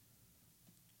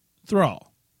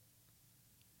 Thrall.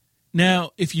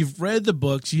 Now, if you've read the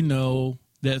books, you know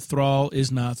that Thrall is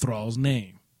not Thrall's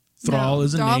name. Thrall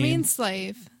is a name. Thrall means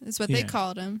slave, is what they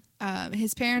called him.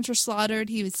 His parents were slaughtered.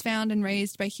 He was found and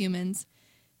raised by humans,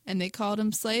 and they called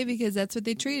him slave because that's what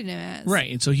they treated him as.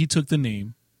 Right, and so he took the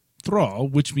name Thrall,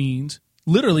 which means,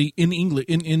 literally in English,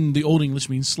 in the Old English,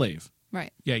 means slave.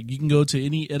 Right. Yeah, you can go to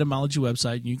any etymology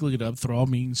website and you can look it up. Thrall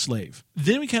means slave.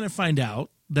 Then we kind of find out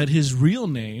that his real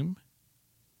name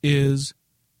is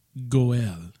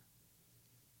Goel.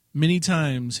 Many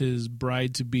times his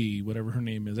bride-to-be, whatever her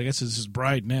name is, I guess it's his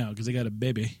bride now because they got a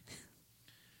baby,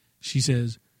 she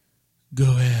says,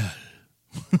 Goel.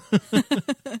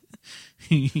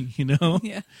 You know?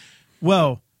 Yeah.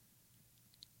 Well,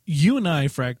 you and I,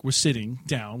 Freck, were sitting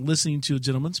down listening to a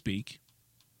gentleman speak,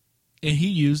 and he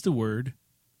used the word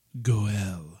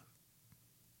Goel.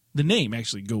 The name,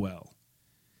 actually, Goel.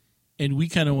 And we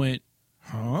kind of went,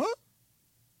 huh?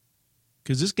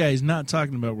 Because this guy is not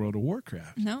talking about World of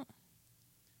Warcraft. No.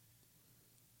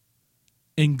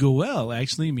 And Goel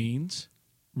actually means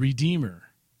redeemer.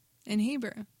 In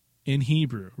Hebrew. In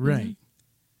Hebrew, right. Mm-hmm.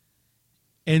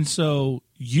 And so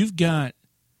you've got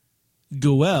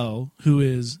Goel, who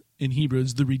is, in Hebrew,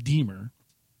 is the redeemer,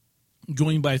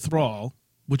 going by Thrall,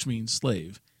 which means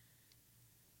slave.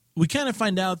 We kind of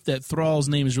find out that Thrall's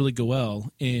name is really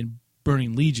Goel in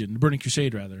Burning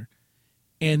Crusade, rather.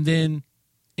 And then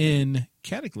in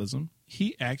Cataclysm,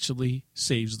 he actually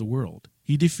saves the world.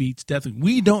 He defeats Deathwing.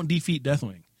 We don't defeat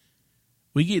Deathwing.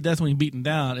 We get Deathwing beaten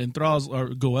down, and Thrall's, or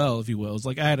Goel, if you will, is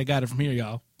like, I got it from here,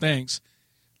 y'all. Thanks.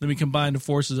 Let me combine the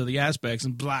forces of the aspects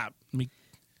and blah.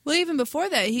 Well, even before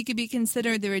that, he could be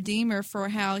considered the redeemer for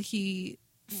how he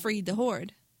freed the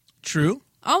Horde. True.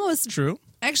 Almost true.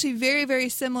 Actually, very, very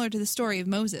similar to the story of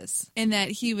Moses, in that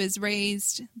he was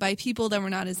raised by people that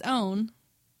were not his own,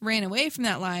 ran away from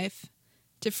that life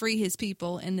to free his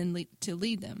people, and then to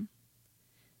lead them.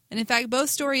 And in fact, both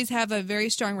stories have a very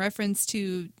strong reference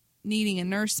to needing a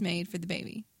nursemaid for the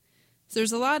baby. So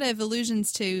there's a lot of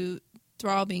allusions to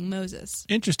Thrall being Moses.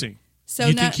 Interesting. So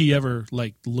you think he ever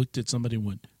looked at somebody and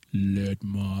went, "Let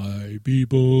my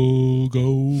people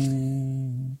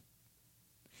go"?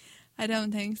 I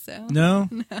don't think so. No?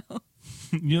 No.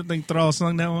 You don't think Thrall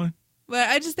sung that one? But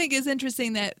I just think it's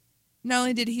interesting that not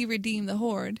only did he redeem the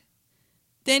Horde,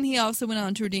 then he also went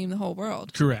on to redeem the whole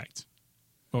world. Correct.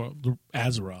 Or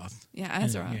Azeroth. Yeah,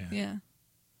 Azeroth, yeah.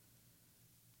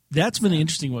 That's been an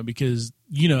interesting one because,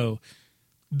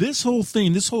 this whole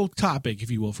thing, this whole topic,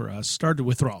 if you will, for us, started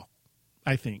with Thrall.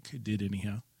 I think it did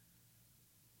anyhow.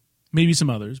 Maybe some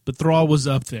others, but Thrall was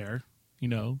up there,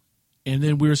 and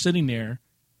then we were sitting there,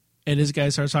 and this guy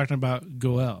starts talking about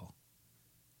Goel.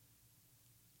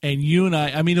 And you and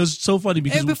I mean, it was so funny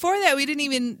because And before that, we didn't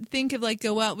even think of like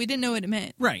go out. We didn't know what it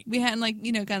meant. Right. We hadn't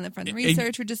gotten the front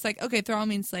research. We're just like, okay, Thrall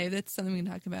means slave. That's something we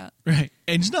can talk about. right,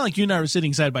 and it's not like you and I were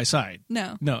sitting side by side.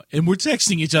 No. And we're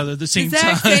texting each other at the same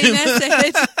Exact time. same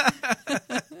message.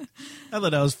 I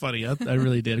thought that was funny. I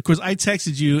really did. Of course, I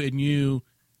texted you and you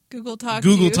Google talked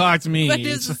me. But it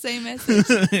was the same message.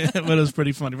 But it was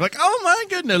pretty funny. We're like, oh my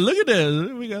goodness, look at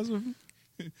this. We got some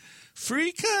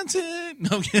free content.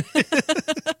 No, I'm kidding.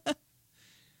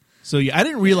 So yeah, I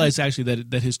didn't realize actually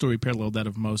that his story paralleled that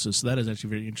of Moses. So that is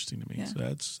actually very interesting to me. Yeah. So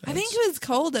that's I think it was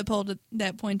Cole that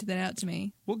pointed that out to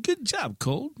me. well, good job,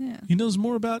 Cole. Yeah. He knows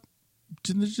more about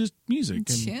than just music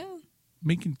and Yeah.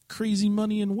 making crazy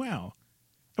money in WoW.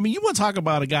 I mean, you want to talk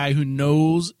about a guy who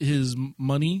knows his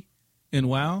money in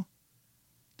WoW?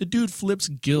 The dude flips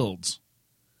guilds.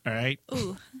 All right.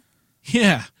 Ooh.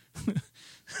 Yeah.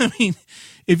 I mean,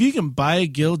 if you can buy a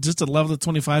guild just to level to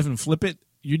 25 and flip it,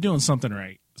 you're doing something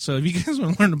right. So if you guys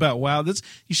want to learn about WoW, that's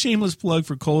a shameless plug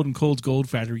for Cold and Cold's Gold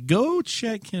Factory. Go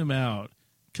check him out.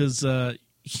 Because,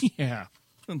 yeah,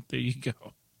 there you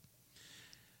go.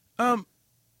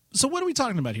 So what are we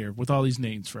talking about here with all these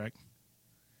names, Freck?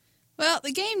 Well,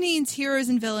 the game needs heroes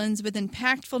and villains with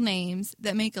impactful names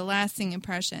that make a lasting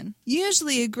impression.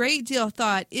 Usually a great deal of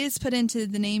thought is put into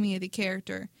the naming of the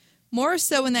character, more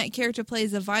so when that character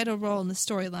plays a vital role in the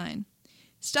storyline.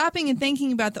 Stopping and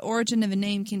thinking about the origin of a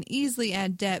name can easily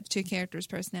add depth to a character's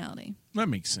personality. That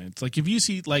makes sense. Like if you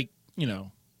see, like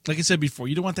I said before,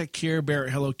 you don't want that Care Bear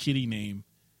Hello Kitty name,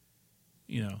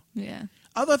 Yeah.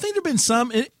 Although I think there've been some,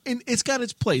 and it's got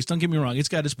its place. Don't get me wrong, it's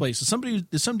got its place. So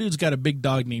some dude's got a big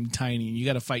dog named Tiny, and you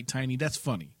got to fight Tiny. That's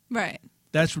funny. Right.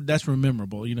 That's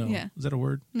memorable. Yeah. Is that a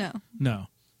word? No. No,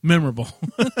 memorable.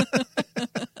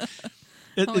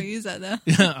 I'll use that, though.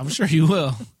 Yeah, I'm sure you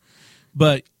will.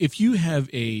 But if you have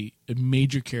a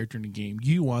major character in the game,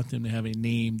 you want them to have a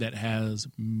name that has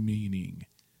meaning.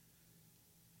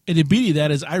 And the beauty of that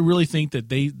is I really think that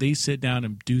they sit down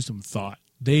and do some thought.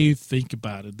 They think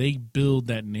about it. They build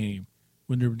that name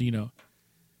when they're,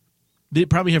 they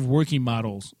probably have working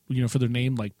models, for their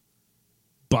name, like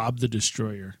Bob the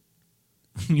Destroyer.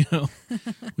 We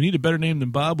need a better name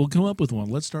than Bob. We'll come up with one.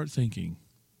 Let's start thinking.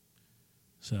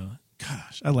 So,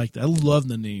 gosh, I like that. I love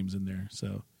the names in there.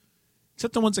 So,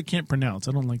 except the ones I can't pronounce.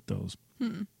 I don't like those.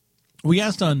 We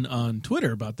asked on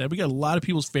Twitter about that. We got a lot of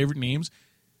people's favorite names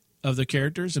of the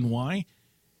characters and why.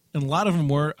 And a lot of them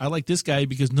were, I like this guy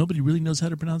because nobody really knows how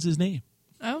to pronounce his name.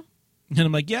 Oh? And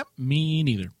I'm like, yep, me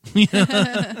neither.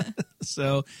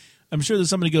 So I'm sure there's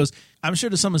someone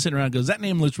sitting around and goes, that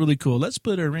name looks really cool. Let's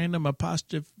put a random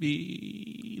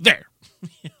apostrophe there.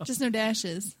 Just no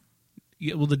dashes.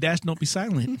 Yeah, well, the dash don't be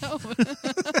silent. No.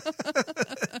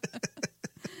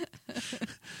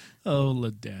 Oh,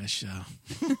 LaDasha.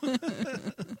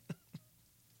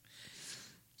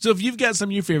 So if you've got some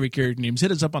of your favorite character names, hit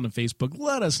us up on the Facebook.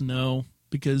 Let us know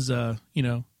because, of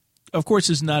course,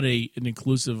 it's not an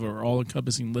inclusive or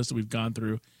all-encompassing list that we've gone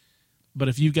through. But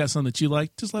if you've got some that you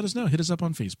like, just let us know. Hit us up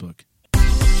on Facebook.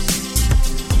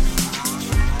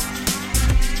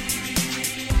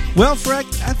 Well, Freck,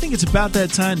 I think it's about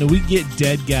that time that we get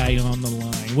Dead Guy on the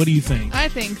line. What do you think? I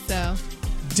think so.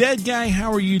 Dead Guy,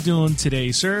 how are you doing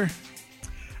today, sir?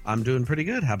 I'm doing pretty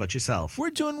good. How about yourself? We're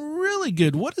doing really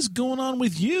good. What is going on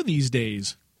with you these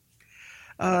days?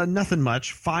 Nothing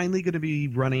much. Finally going to be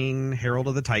running Herald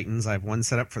of the Titans. I have one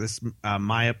set up for this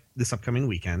this upcoming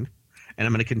weekend, and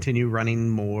I'm going to continue running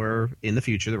more in the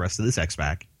future, the rest of this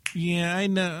X-Pac. Yeah, I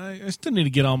know. I still need to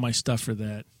get all my stuff for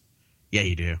that. Yeah,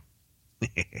 you do.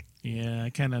 Yeah, I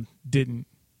kind of didn't.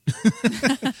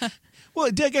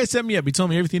 Well, Dead Guy set me up. He told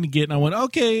me everything to get, and I went,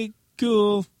 okay,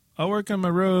 cool. I'll work on my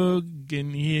rogue,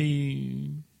 and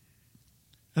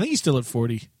I think he's still at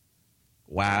 40.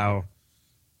 Wow.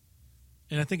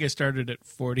 And I think I started at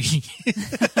 40. I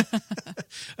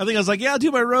think I was like, yeah, I'll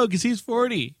do my rogue because he's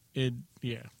 40. And,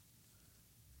 yeah.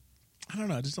 I don't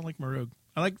know. I just don't like my rogue.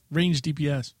 I like range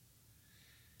DPS.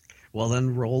 Well,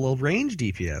 then roll old range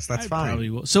DPS. That's fine. Probably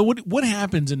will. So what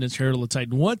happens in this Herald of the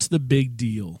Titan? What's the big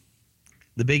deal?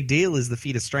 The big deal is the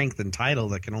feat of strength and title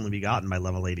that can only be gotten by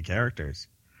level 80 characters.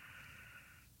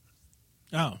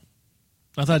 Oh.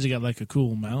 I thought you got like a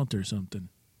cool mount or something.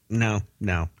 No.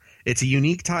 It's a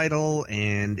unique title,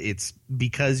 and it's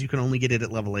because you can only get it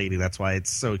at level 80. That's why it's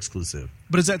so exclusive.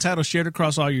 But is that title shared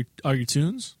across all your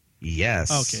tunes? Yes.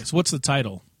 Okay, so what's the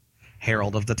title?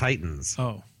 Herald of the Titans.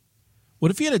 Oh. What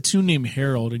if you had a tune named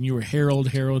Herald and you were Herald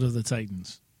of the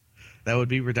Titans? That would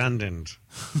be redundant.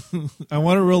 I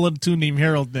want to roll a tune named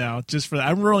Herald now. Just for that.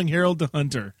 I'm rolling Herald the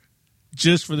Hunter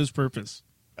just for this purpose.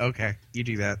 Okay, you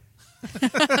do that.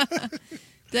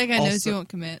 That guy knows Also- you won't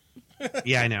commit.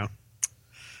 Yeah, I know.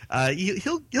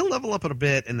 He'll level up in a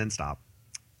bit and then stop.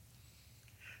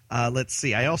 Let's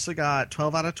see. I also got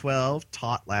 12 out of 12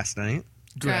 taught last night.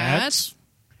 Grats.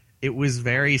 It was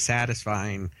very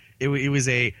satisfying. It was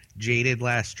a jaded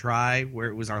last try where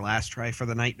it was our last try for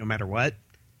the night no matter what,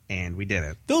 and we did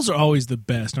it. Those are always the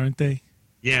best, aren't they?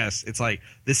 Yes, it's like,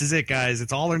 this is it, guys.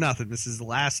 It's all or nothing. This is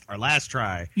our last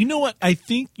try. You know what? I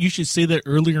think you should say that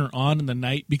earlier on in the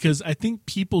night because I think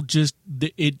people just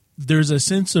there's a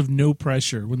sense of no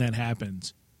pressure when that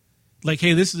happens. Like,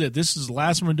 hey, this is it. This is the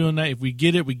last one we're doing tonight. If we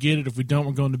get it, we get it. If we don't,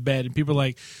 we're going to bed. And people are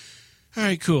like, all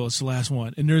right, cool. It's the last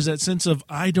one. And there's that sense of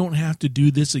I don't have to do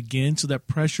this again, so that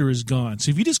pressure is gone. So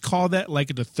if you just call that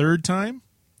like the third time,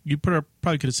 you probably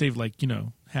could have saved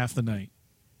half the night.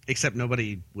 Except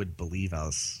nobody would believe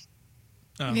us.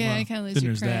 Oh, Yeah, well, you kinda lose then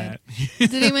your there's cred. that.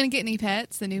 Did anyone get any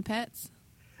pets? The new pets?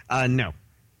 No.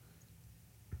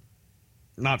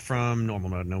 Not from normal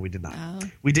mode. No, we did not. Oh.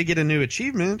 We did get a new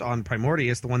achievement on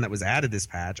Primordius, the one that was added this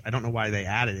patch. I don't know why they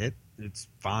added it. It's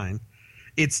fine.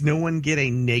 It's no one get a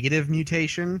negative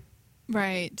mutation.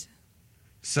 Right.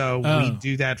 So we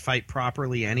do that fight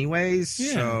properly anyways.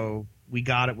 Yeah. So we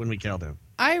got it when we killed him.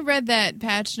 I read that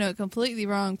patch note completely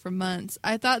wrong for months.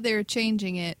 I thought they were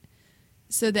changing it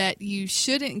so that you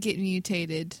shouldn't get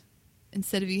mutated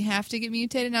instead of you have to get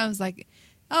mutated. And I was like,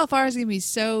 LFR is going to be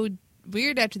so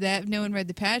weird after that if no one read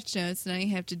the patch notes. Now you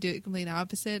have to do it complete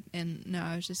opposite. And no,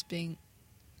 I was just being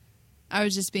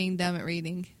dumb at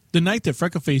reading. The night that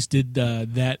Freckleface did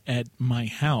that at my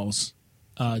house,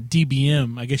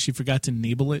 DBM, I guess she forgot to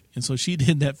enable it. And so she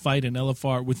did that fight in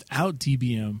LFR without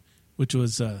DBM, which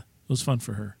was fun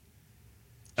for her.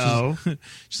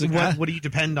 She's like, What do you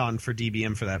depend on for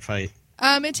DBM for that fight?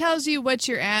 It tells you what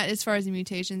you're at as far as the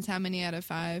mutations, how many out of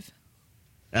 5.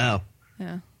 Oh,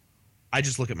 Yeah. I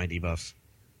just look at my debuffs.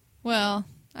 Well,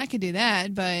 I could do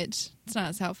that, but it's not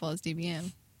as helpful as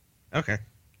DBM. Okay.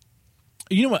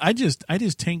 You know what? I just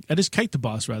kite the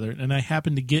boss rather, and I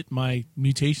happen to get my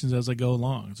mutations as I go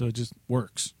along, so it just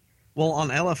works. Well, on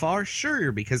LFR,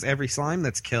 sure, because every slime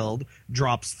that's killed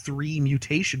drops 3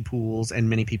 mutation pools, and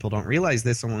many people don't realize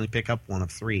this and only pick up 1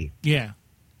 of 3. Yeah.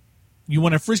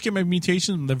 When I first get my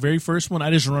mutation, the very first one,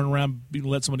 I just run around,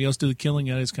 let somebody else do the killing,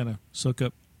 and I just kind of soak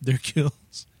up their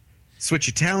kills. So what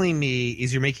you're telling me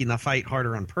is you're making the fight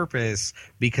harder on purpose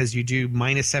because you do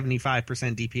minus 75%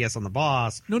 DPS on the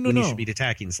boss No. you should be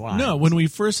attacking slimes. No, when we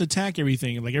first attack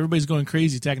everything, like everybody's going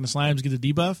crazy attacking the slimes, get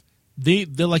the debuff,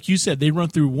 they're like you said, they run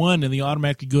through one and they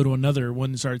automatically go to another one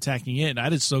and start attacking it. And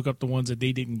I just soak up the ones that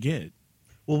they didn't get.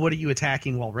 Well, what are you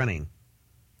attacking while running?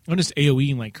 I'm just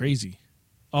AoEing like crazy.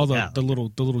 All the little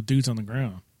dudes on the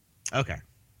ground. Okay.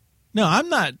 No, I'm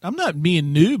not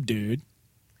being noob, dude.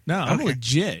 No, I'm Okay.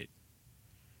 legit.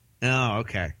 Oh,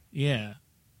 okay. Yeah.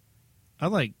 I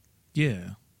like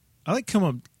come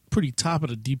up pretty top of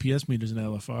the DPS meters in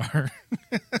LFR.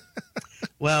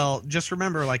 Well, just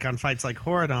remember, like on fights like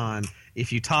Horadon,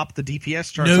 if you top the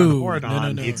DPS charts on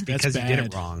Horadon, no. it's That's because you did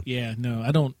it bad. wrong. Yeah, no,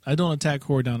 I don't attack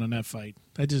Horadon on that fight.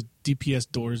 I just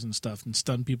DPS doors and stuff and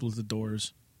stun people at the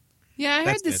doors. Yeah, I heard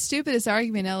That's the good. stupidest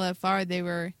argument in LFR. They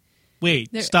were...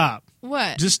 Wait, There- stop.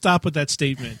 What? Just stop with that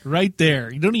statement right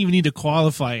there. You don't even need to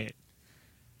qualify it.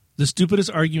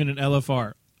 The argument in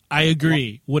LFR. I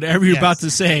agree. Whatever you're Yes. about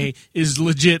to say is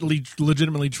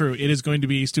legitimately true. It is going to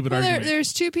be a stupid Well, argument.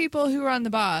 there's 2 people who were on the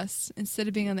boss instead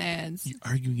of being on the ads. You're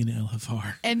arguing in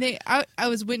LFR. And I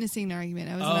was witnessing the argument.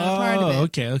 I was not a part of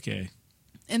it. Okay.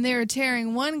 And they were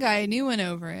tearing one guy a new one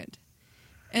over it.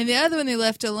 And the other one they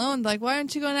left alone, like, why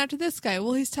aren't you going after this guy?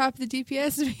 Well, he's top of the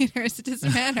DPS meters. It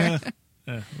doesn't matter.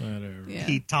 Whatever. Yeah.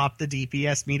 He topped the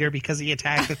DPS meter because he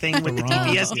attacked the thing with the wrong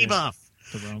DPS one. debuff.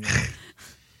 The wrong one.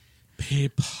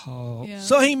 PayPal. Yeah.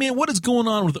 So, hey, man, what is going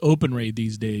on with Open Raid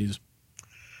these days?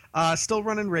 Still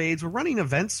running raids. We're running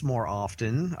events more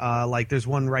often. Like there's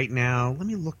one right now. Let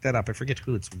me look that up. I forget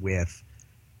who it's with.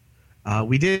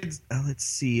 We did. Let's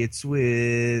see. It's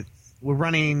with. We're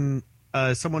running.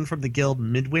 Someone from the guild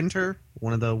Midwinter,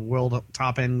 one of the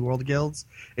top end world guilds,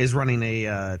 is running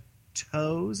a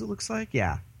Toes. It looks like,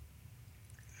 yeah.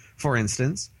 For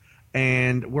instance,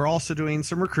 and we're also doing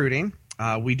some recruiting.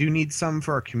 We do need some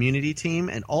for our community team,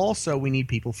 and also we need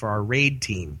people for our raid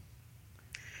team.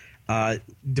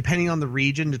 Depending on the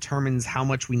region determines how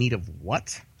much we need of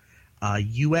what.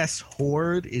 U.S.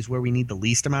 Horde is where we need the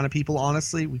least amount of people,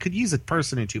 honestly. We could use a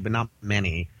person or two, but not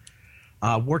many.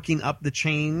 Working up the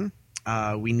chain,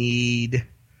 we need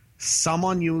some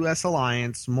on U.S.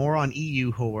 Alliance, more on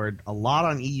EU Horde, a lot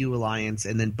on EU Alliance,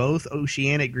 and then both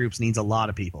Oceanic groups needs a lot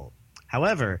of people.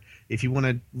 However, if you want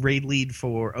to raid lead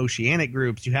for Oceanic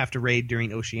groups, you have to raid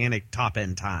during Oceanic top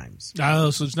end times.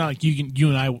 Oh, so it's not like you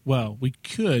and I. Well, we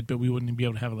could, but we wouldn't be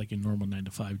able to have like a normal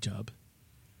 9-to-5 job.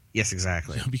 Yes,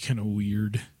 exactly. That would be kind of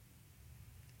weird.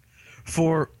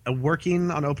 For working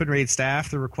on Open Raid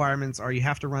staff, the requirements are you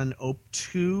have to run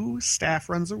 2 staff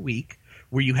runs a week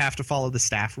where you have to follow the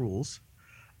staff rules.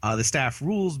 The staff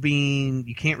rules being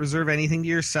you can't reserve anything to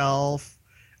yourself.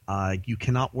 You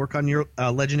cannot work on your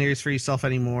legendaries for yourself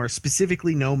anymore.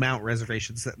 Specifically, no mount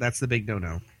reservations. That's the big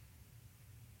no-no.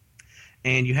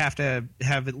 And you have to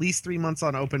have at least 3 months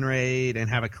on Open Raid and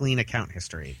have a clean account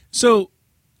history. So,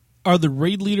 are the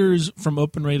raid leaders from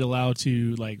Open Raid allowed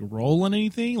to like roll on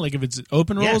anything? Like if it's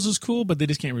open rolls is cool, but they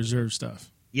just can't reserve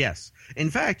stuff. Yes.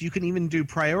 In fact, you can even do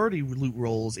priority loot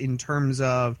rolls in terms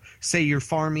of, say you're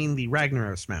farming the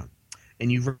Ragnaros mount,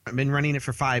 and you've been running it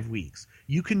for 5 weeks.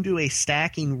 You can do a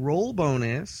stacking roll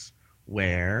bonus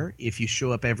where if you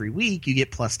show up every week, you get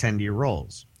plus 10 to your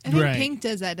rolls. I think Right. Pink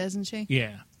does that, doesn't she?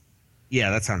 Yeah. Yeah,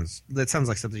 that sounds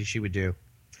like something she would do.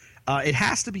 It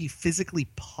has to be physically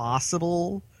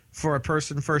possible for a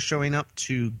person first showing up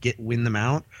to win the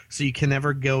mount, so you can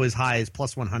never go as high as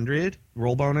plus 100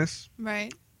 roll bonus.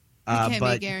 Right. You can't be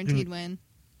but a guaranteed win.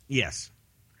 Yes,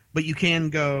 but you can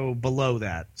go below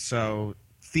that. So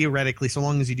theoretically, so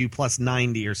long as you do plus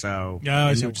 90 or so, Yeah, I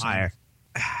and see no what you're higher.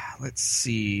 Let's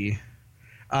see.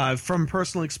 From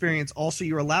personal experience, also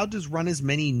you're allowed to run as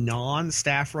many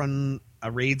non-staff run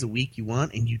raids a week you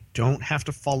want, and you don't have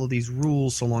to follow these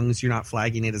rules so long as you're not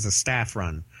flagging it as a staff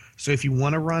run. So if you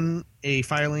want to run a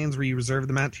Firelands where you reserve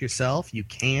the mount to yourself, you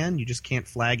can. You just can't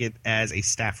flag it as a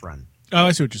staff run. Oh,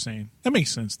 I see what you're saying. That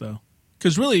makes sense though,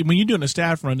 because really, when you're doing a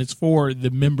staff run, it's for the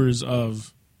members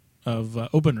of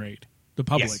Open Raid, the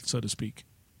public, Yes. so to speak.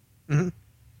 Mm-hmm.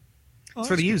 Oh, It's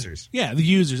for the that's users. cool. Yeah, the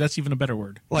users. That's even a better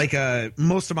word. Like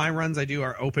most of my runs I do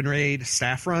are Open Raid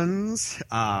staff runs.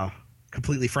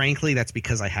 Completely frankly, that's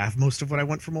because I have most of what I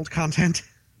want from old content.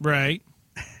 Right.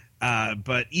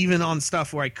 But even on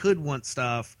stuff where I could want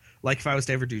stuff, like if I was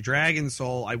to ever do Dragon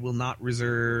Soul, I will not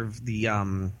reserve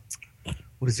the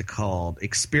what is it called?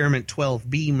 Experiment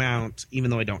 12B mount, even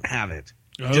though I don't have it.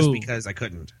 Just Oh. because I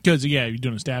couldn't. Because yeah, you're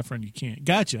doing a staff run, you can't.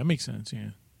 Gotcha. That makes sense.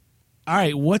 Yeah. All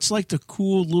right. What's like the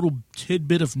cool little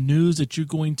tidbit of news that you're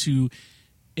going to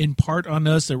impart on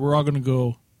us that we're all going to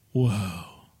go, whoa?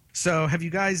 So have you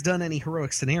guys done any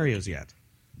heroic scenarios yet?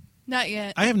 Not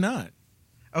yet. I have not.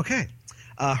 Okay.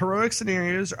 Heroic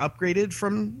scenarios are upgraded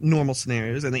from normal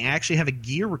scenarios, and they actually have a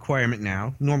gear requirement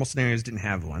now. Normal scenarios didn't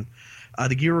have one.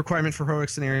 The gear requirement for heroic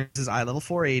scenarios is eye level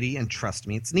 480, and trust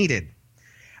me, it's needed.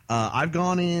 I've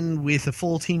gone in with a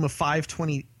full team of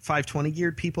 520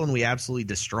 geared people, and we absolutely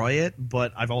destroy it,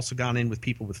 but I've also gone in with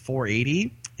people with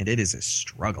 480, and it is a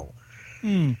struggle.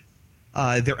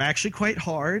 They're actually quite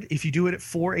hard. If you do it at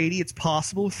 480, it's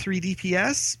possible with 3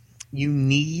 DPS. You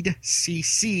need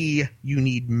CC. You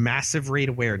need massive raid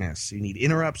awareness. You need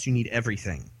interrupts. You need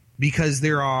everything. Because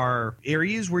there are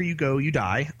areas where you go, you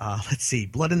die. Let's see.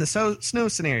 Blood in the Snow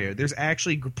scenario. There's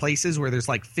actually places where there's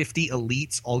like 50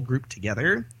 elites all grouped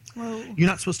together. Whoa. You're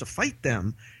not supposed to fight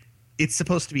them. It's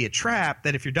supposed to be a trap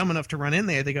that if you're dumb enough to run in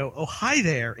there, they go, oh, hi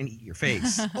there, and eat your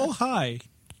face. Oh, hi.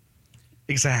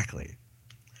 Exactly.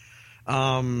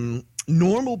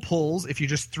 Normal pulls, if you're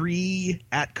just 3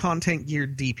 at content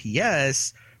geared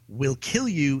DPS, will kill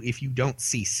you if you don't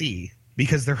CC,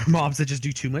 because there are mobs that just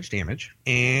do too much damage.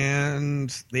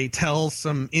 And they tell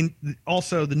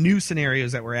also the new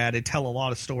scenarios that were added tell a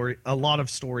lot of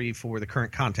story for the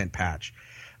current content patch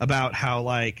about how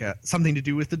something to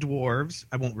do with the dwarves.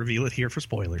 I won't reveal it here for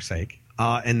spoiler's sake.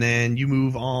 And then you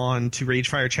move on to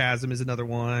Ragefire Chasm is another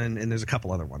one, and there's a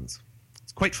couple other ones.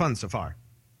 It's quite fun so far.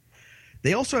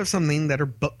 They also have something that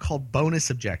are called bonus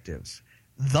objectives.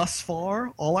 Thus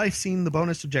far, all I've seen the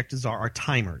bonus objectives are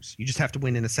timers. You just have to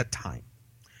win in a set time.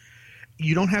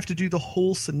 You don't have to do the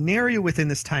whole scenario within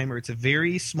this timer. It's a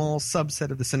very small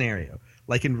subset of the scenario.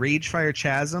 Like in Ragefire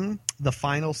Chasm, the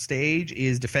final stage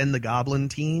is defend the goblin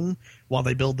team while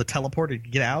they build the teleporter to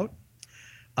get out.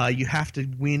 You have to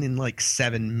win in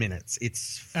 7 minutes.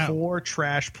 It's 4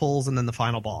 trash pulls and then the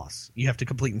final boss. You have to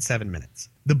complete in 7 minutes.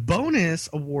 The bonus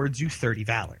awards you 30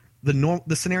 Valor.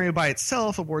 The scenario by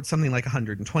itself awards something like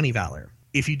 120 Valor.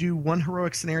 If you do 1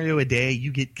 heroic scenario a day,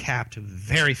 you get capped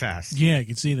very fast. Yeah, I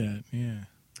can see that. Yeah.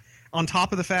 On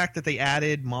top of the fact that they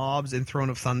added mobs in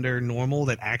Throne of Thunder normal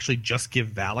that actually just give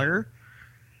Valor.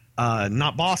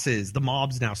 Not bosses, the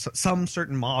mobs now. Some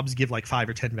certain mobs give 5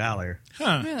 or 10 Valor.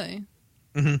 Huh. Really?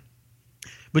 Mm-hmm.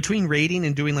 Between raiding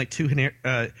and doing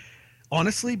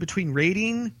honestly, between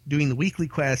raiding, doing the weekly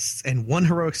quests, and 1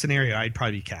 heroic scenario, I'd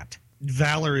probably be capped.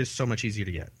 Valor is so much easier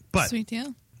to get. But Sweet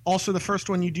deal. also, the first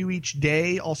one you do each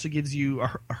day also gives you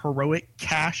a heroic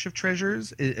cache of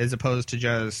treasures, as opposed to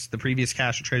just the previous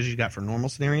cache of treasures you got for normal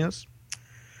scenarios.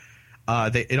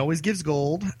 It always gives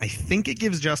gold. I think it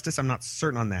gives justice. I'm not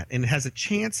certain on that. And it has a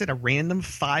chance at a random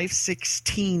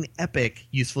 5/16 epic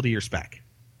useful to your spec.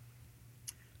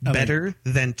 Better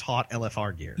than taught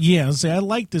LFR gear. Yeah, I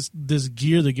like this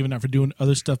gear they're giving out for doing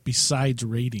other stuff besides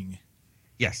raiding.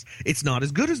 Yes. It's not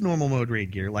as good as normal mode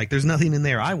raid gear. Like, there's nothing in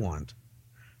there I want.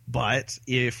 But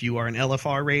if you are an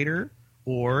LFR raider,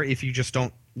 or if you just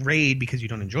don't raid because you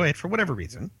don't enjoy it for whatever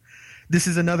reason, this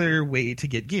is another way to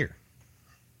get gear.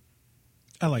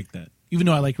 I like that. Even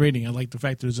though I like raiding, I like the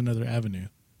fact there's another avenue.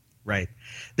 Right.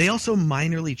 They also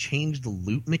minorly changed the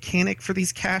loot mechanic for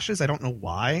these caches. I don't know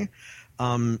why.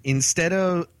 Instead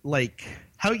of, like,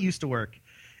 how it used to work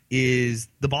is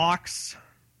the box,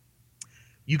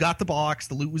 you got the box,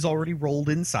 the loot was already rolled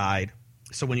inside.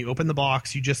 So when you open the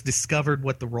box, you just discovered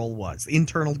what the roll was, the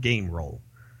internal game roll.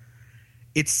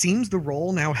 It seems the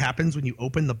roll now happens when you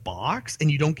open the box,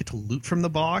 and you don't get to loot from the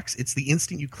box. It's the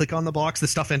instant you click on the box, the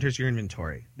stuff enters your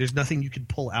inventory. There's nothing you can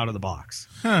pull out of the box.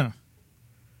 Huh.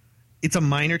 It's a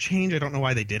minor change. I don't know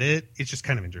why they did it. It's just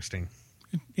kind of interesting.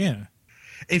 Yeah.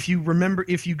 If you remember,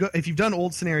 if you've done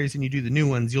old scenarios and you do the new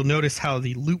ones, you'll notice how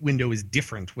the loot window is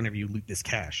different whenever you loot this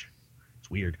cache. It's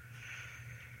weird.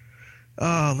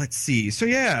 Let's see. So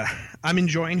yeah, I'm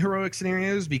enjoying heroic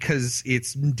scenarios because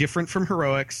it's different from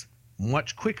heroics,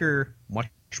 much quicker, much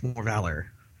more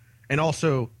valor. And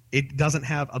also, it doesn't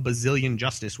have a bazillion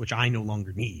justice, which I no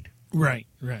longer need. Right,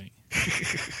 right.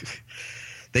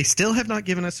 They still have not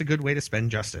given us a good way to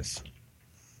spend justice.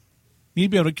 You need to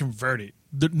be able to convert it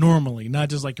normally, not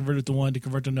just like convert it to one, to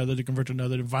convert to another, to convert to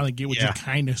another, to finally get what you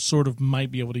kind of sort of might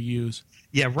be able to use.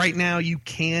 Yeah, right now you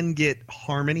can get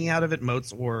harmony out of it,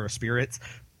 motes or spirits,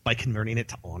 by converting it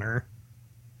to honor.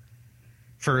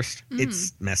 First,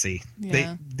 it's messy.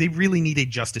 Yeah. They really need a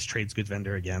justice trades goods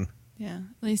vendor again. Yeah,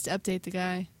 at least update the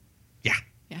guy. Yeah.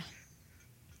 Yeah.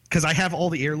 Because I have all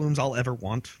the heirlooms I'll ever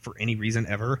want for any reason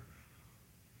ever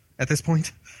at this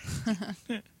point.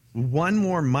 One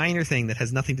more minor thing that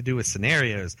has nothing to do with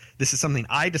scenarios. This is something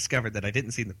I discovered that I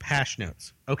didn't see in the patch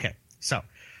notes. Okay, so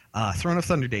Throne of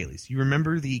Thunder dailies. You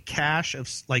remember the cache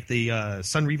of, like, the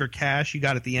Sunreaver cache you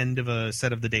got at the end of a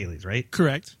set of the dailies, right?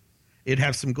 Correct. It'd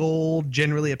have some gold,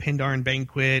 generally a Pendarn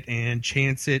Banquet, and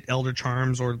Chancet, Elder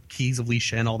Charms, or Keys of Li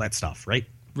Shen, all that stuff, right?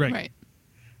 Right.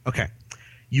 Okay.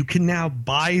 You can now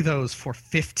buy those for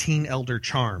 15 Elder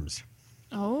Charms.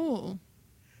 Oh.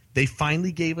 They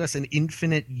finally gave us an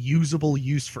infinite usable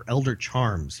use for Elder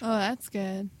Charms. Oh, that's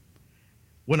good.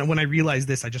 When I realized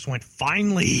this, I just went,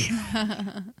 finally!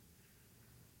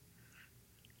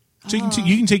 So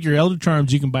you can take your Elder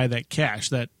Charms, you can buy that cash,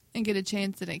 that And get a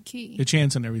chance at a key. the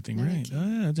chance and everything, right? Oh,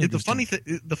 yeah, that's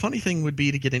The funny thing would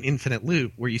be to get an infinite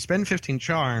loop where you spend 15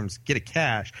 charms, get a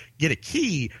cash, get a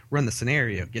key, run the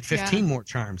scenario, get 15 more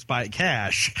charms, buy a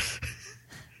cash.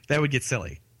 That would get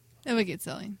silly. That would get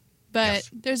silly. But Yes.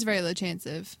 there's a very low chance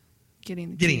of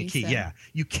getting the key. Getting a key, so. yeah.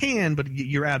 You can, but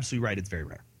you're absolutely right. It's very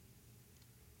rare.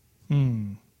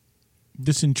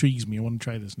 This intrigues me. I want to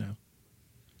try this now.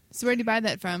 So where do you buy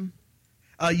that from?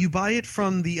 You buy it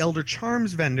from the Elder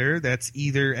Charms vendor that's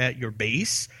either at your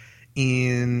base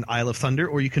in Isle of Thunder,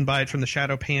 or you can buy it from the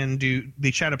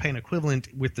Shadowpan equivalent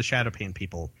with the Shadowpan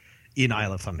people in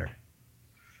Isle of Thunder.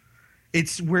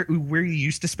 It's where you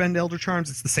used to spend Elder Charms.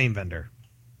 It's the same vendor.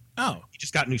 Oh, You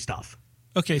just got new stuff.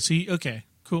 okay. So okay,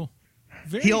 cool.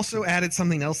 He also added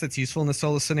something else that's useful in the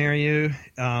solo scenario.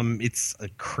 It's a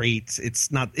crate. It's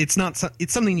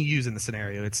something you use in the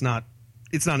scenario. It's not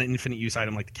an infinite use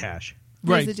item like the cash.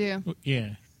 What right. does it do?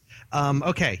 Yeah.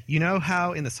 Okay, you know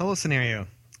how in the solo scenario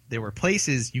there were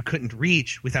places you couldn't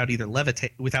reach without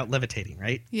levitating,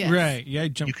 right? Yes. Right. Yeah. I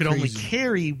jumped You could crazy. only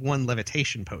carry one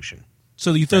levitation potion.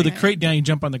 So you throw the Right. crate down, you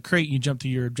jump on the crate, and you jump to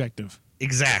your objective.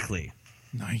 Exactly.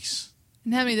 Nice.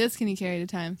 And how many of those can you carry at a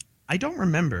time? I don't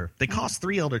remember. They cost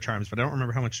 3 Elder Charms, but I don't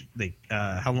remember how much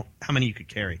how many you could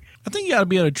carry. I think you got to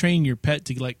be able to train your pet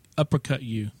to like uppercut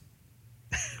you,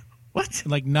 What?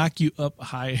 and, like knock you up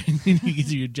high, and then you get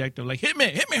to your objective. Like hit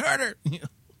me harder.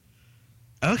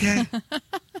 Okay.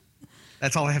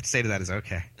 That's all I have to say to that is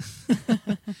okay.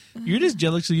 You're just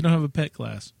jealous so you don't have a pet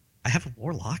class. I have a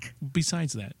Warlock.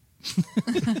 Besides that,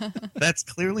 That's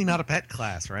clearly not a pet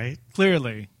class, right?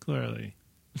 clearly.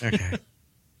 Okay.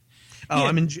 Oh,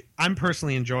 Yeah. I'm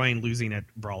personally enjoying losing at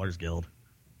Brawlers Guild.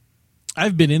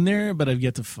 I've been in there, but I've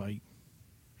yet to fight.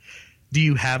 Do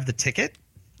you have the ticket?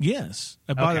 Yes,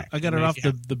 I bought it. Okay. I got it Maybe off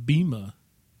you the Bima.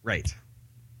 Right.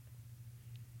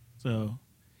 So,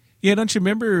 Yeah, don't you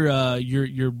remember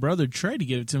your brother tried to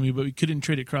get it to me, but we couldn't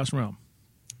trade it cross realm.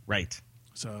 Right.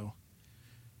 So,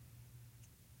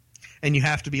 and you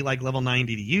have to be like level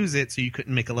 90 to use it, so you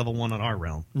couldn't make a level 1 on our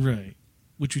realm. right,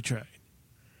 which we tried.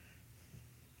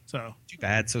 So Too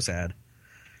bad, so sad.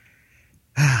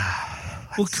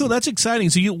 well, cool. That's exciting.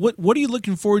 So, what are you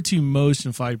looking forward to most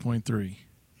in 5.3?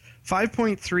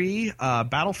 5.3,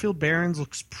 Battlefield Barons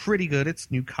looks pretty good.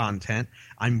 It's new content.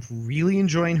 I'm really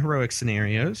enjoying heroic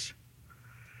scenarios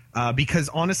because,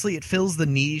 honestly, it fills the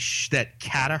niche that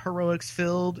Kata Heroics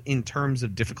filled in terms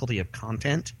of difficulty of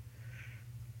content.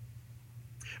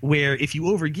 Where if you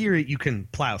overgear it, you can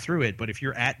plow through it. But if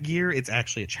you're at gear, it's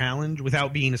actually a challenge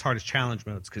without being as hard as challenge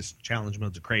modes, because challenge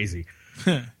modes are crazy.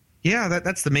 Yeah,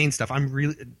 that's the main stuff. I'm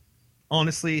really,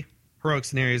 honestly, heroic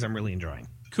scenarios I'm really enjoying.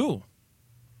 Cool.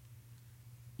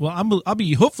 Well, I'll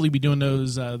be hopefully be doing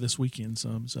those this weekend.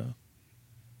 So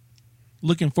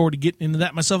looking forward to getting into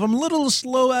that myself. I'm a little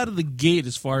slow out of the gate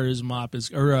as far as MOP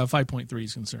is or 5.3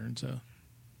 is concerned. So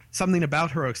something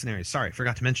about heroic scenarios. Sorry,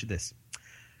 forgot to mention this.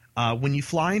 When you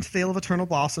fly into Vale of Eternal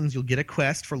Blossoms, you'll get a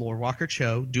quest for Lord Walker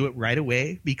Cho. Do it right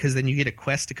away, because then you get a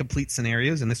quest to complete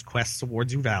scenarios, and this quest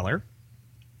awards you Valor.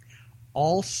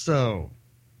 Also,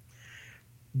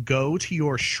 go to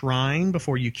your shrine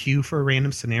before you queue for a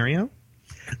random scenario.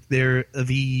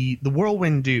 The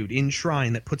Whirlwind dude in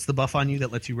Shrine that puts the buff on you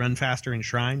that lets you run faster in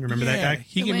Shrine. Remember that guy?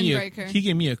 He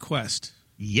gave me a quest.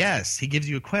 Yes, he gives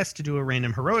you a quest to do a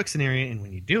random heroic scenario, and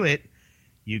when you do it,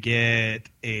 you get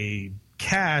a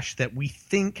cache that we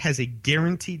think has a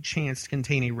guaranteed chance to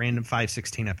contain a random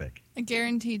 5/16 epic. A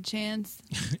guaranteed chance.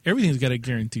 Everything's got a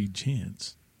guaranteed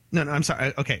chance. No, I'm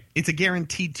sorry. Okay, it's a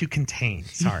guaranteed to contain.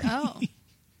 Sorry. Oh.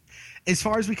 As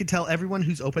far as we can tell, everyone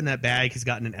who's opened that bag has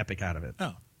gotten an epic out of it.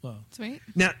 Oh, well. Sweet.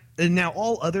 Now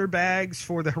all other bags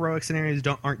for the heroic scenarios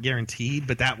aren't guaranteed,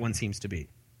 but that one seems to be.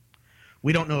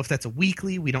 We don't know if that's a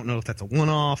weekly. We don't know if that's a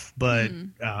one-off, but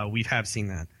we have seen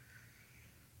that.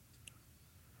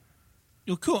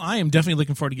 Well, cool. I am definitely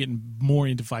looking forward to getting more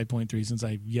into 5.3 since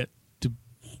I've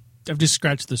just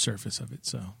scratched the surface of it.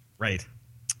 So right,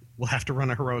 we'll have to run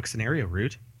a heroic scenario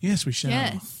route. Yes, we shall.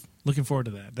 Yes. Looking forward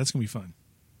to that. That's gonna be fun.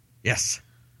 Yes.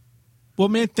 Well,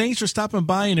 man, thanks for stopping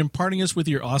by and imparting us with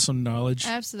your awesome knowledge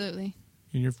Absolutely.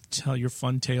 and your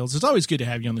fun tales. It's always good to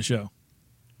have you on the show.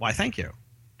 Why, thank you.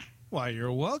 Why,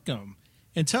 you're welcome.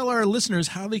 And tell our listeners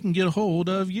how they can get a hold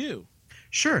of you.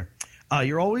 Sure.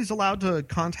 You're always allowed to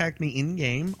contact me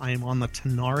in-game. I am on the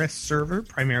Tanaris server,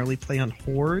 primarily play on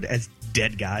Horde as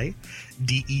Dead Guy,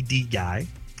 D-E-D Guy.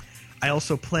 I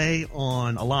also play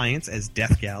on Alliance as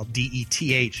Death Gal,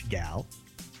 D-E-T-H Gal,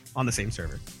 on the same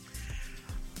server.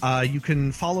 You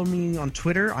can follow me on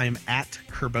Twitter. I am at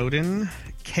Kirbodin,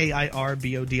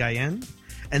 Kirbodin.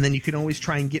 And then you can always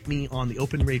try and get me on the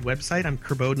Open Raid website. I'm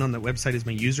Kirbodin on the website is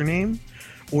my username.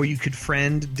 Or you could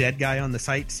friend Dead Guy on the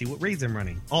site to see what raids I'm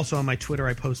running. Also on my Twitter,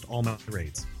 I post all my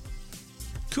raids.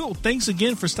 Cool. Thanks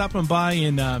again for stopping by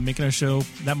and making our show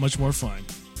that much more fun.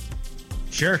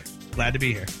 Sure. Glad to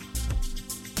be here.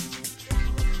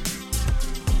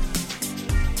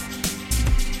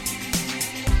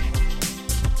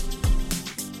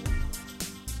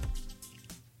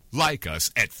 Like us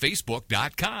at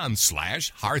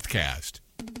facebook.com/Hearthcast.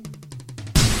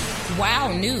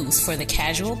 Wow news for the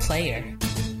casual player.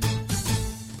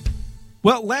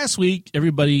 Well, last week,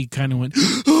 everybody kind of went,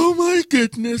 oh my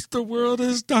goodness, the world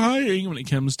is dying when it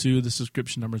comes to the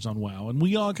subscription numbers on WoW. And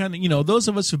we all kind of, those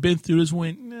of us who've been through this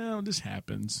went, no, this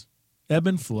happens. Ebb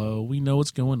and flow. We know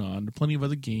what's going on. There are plenty of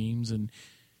other games and,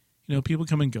 people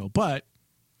come and go. But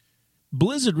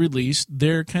Blizzard released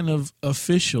their kind of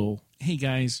official, hey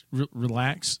guys,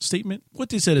 relax statement. What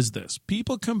they said is this: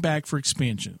 people come back for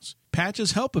expansions.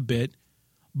 Patches help a bit,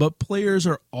 but players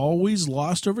are always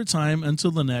lost over time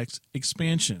until the next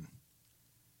expansion.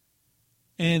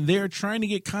 And they're trying to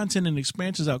get content and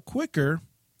expansions out quicker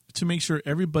to make sure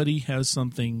everybody has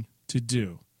something to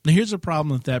do. Now, here's a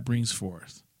problem that brings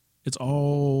forth. It's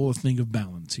all a thing of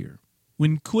balance here.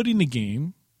 When quitting the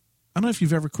game, I don't know if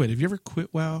you've ever quit. Have you ever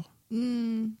quit WoW?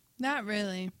 Not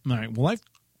really. All right. Well,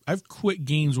 I've quit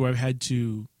games where I've had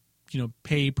to,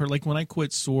 pay per. Like when I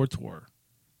quit SWTOR,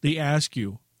 they ask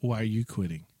you, why are you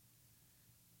quitting?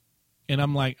 And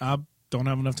I'm like, I don't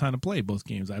have enough time to play both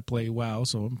games. I play WoW,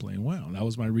 so I'm playing WoW. That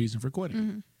was my reason for quitting.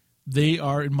 Mm-hmm. They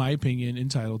are, in my opinion,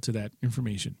 entitled to that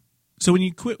information. So when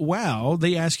you quit WoW,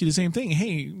 they ask you the same thing.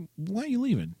 Hey, why are you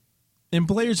leaving? And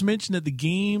players mention that the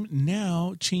game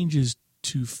now changes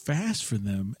too fast for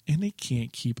them, and they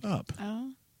can't keep up.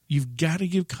 Oh. you've got to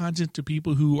give content to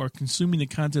people who are consuming the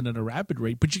content at a rapid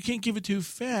rate, but you can't give it too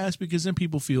fast because then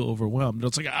people feel overwhelmed.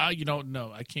 It's like,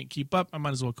 no, I can't keep up. I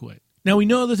might as well quit. Now, we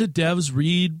know that the devs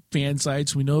read fan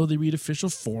sites. We know they read official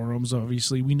forums,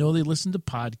 obviously. We know they listen to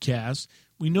podcasts.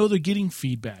 We know they're getting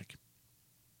feedback.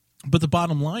 But the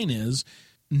bottom line is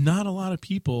not a lot of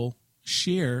people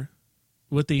share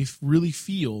what they really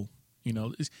feel. You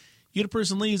know, you get a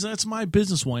person leaves, that's my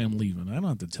business why I'm leaving. I don't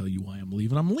have to tell you why I'm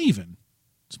leaving. I'm leaving.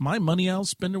 It's my money. I'll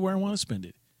spend it where I want to spend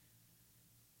it.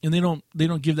 And they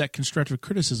don't give that constructive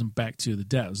criticism back to the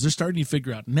devs. They're starting to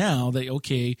figure out now that,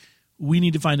 okay, we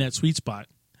need to find that sweet spot.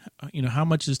 You know, how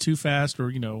much is too fast, or,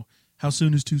 you know, how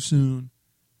soon is too soon?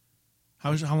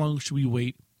 How long should we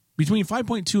wait? Between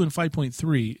 5.2 and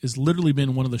 5.3 has literally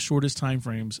been one of the shortest time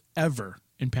frames ever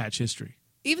in patch history.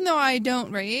 Even though I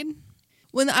don't raid,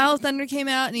 when the Isle of Thunder came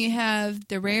out and you have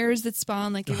the rares that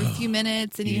spawn like every few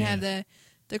minutes, and you have the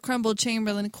Crumbled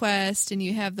Chamberlain quest, and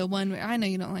you have the one where, I know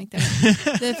you don't like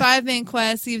that, the 5-man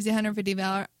quest gives you 150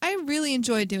 Valor. I really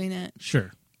enjoyed doing that.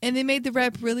 Sure. And they made the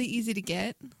rep really easy to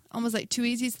get, almost like too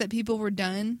easy, so that people were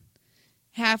done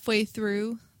halfway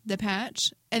through the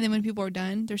patch. And then when people are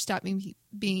done, there stopped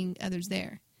being others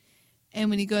there. And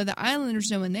when you go to the island, there's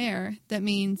no one there. That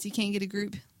means you can't get a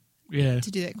group to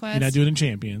do that quest. You're not doing it in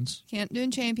Champions. Can't do it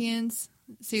in Champions.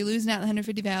 So you're losing out the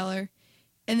 150 Valor.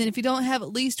 And then if you don't have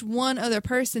at least one other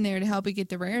person there to help you get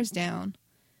the rares down,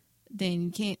 then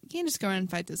you can't just go around and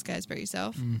fight those guys by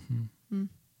yourself. Mm-hmm.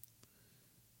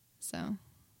 So,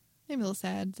 maybe a little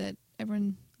sad that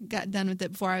everyone got done with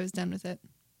it before I was done with it.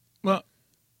 Well,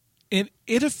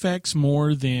 it affects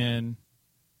more than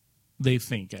they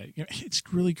think. It's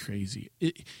really crazy.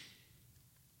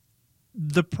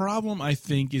 The problem, I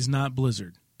think, is not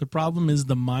Blizzard. The problem is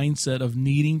the mindset of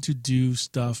needing to do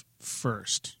stuff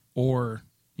first, or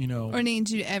needing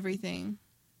to do everything.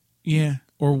 Yeah,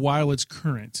 or while it's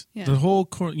current. Yeah. The whole,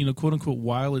 quote unquote,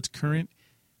 while it's current,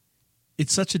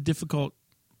 it's such a difficult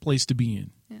place to be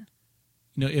in.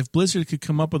 Yeah. If Blizzard could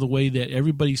come up with a way that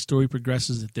everybody's story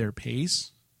progresses at their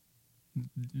pace,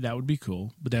 that would be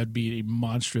cool, but that would be a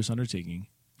monstrous undertaking.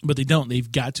 But they don't. They've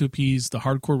got to appease the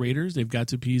hardcore raiders. They've got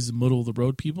to appease the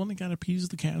middle-of-the-road people, and they've got to appease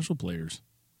the casual players.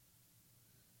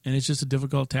 And it's just a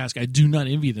difficult task. I do not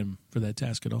envy them for that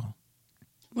task at all.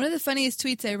 One of the funniest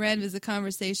tweets I read was a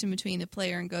conversation between the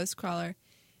player and Ghostcrawler.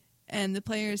 And the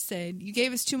player said, "You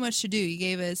gave us too much to do. You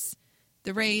gave us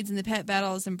the raids and the pet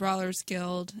battles and Brawlers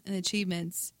Guild and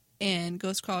achievements." And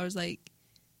Ghostcrawler's like,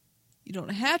 "You don't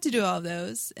have to do all of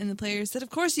those." And the player said, "Of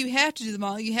course you have to do them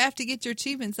all. You have to get your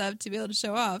achievements up to be able to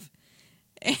show off."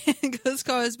 And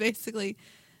Ghostcrawler's basically,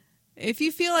 if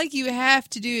you feel like you have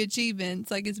to do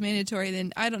achievements, like it's mandatory,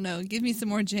 then I don't know, give me some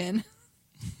more gin.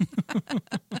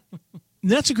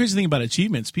 That's the crazy thing about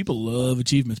achievements. People love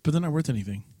achievements, but they're not worth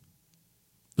anything.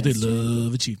 But that's they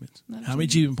love achievements. How many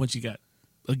achievement points you got?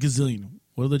 A gazillion.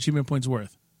 What are the achievement points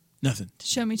worth? Nothing. To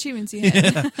show me achievements you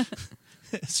have.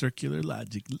 Circular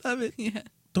logic. Love it. Yeah.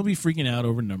 Don't be freaking out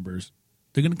over numbers.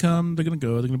 They're going to come. They're going to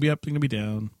go. They're going to be up. They're going to be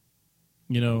down.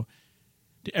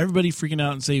 Everybody freaking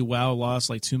out and say, "WoW lost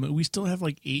like 2 million." We still have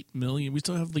like 8 million. We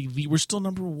still have we're still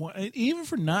number one. Even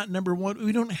for not number one,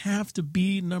 we don't have to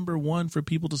be number one for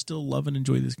people to still love and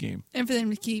enjoy this game. And for them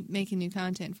to keep making new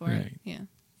content for it. Yeah.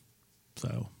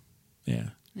 So, yeah.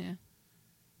 Yeah.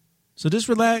 So just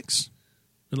relax.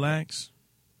 And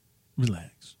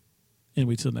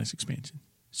wait till the next expansion.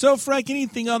 So, Frank,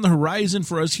 anything on the horizon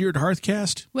for us here at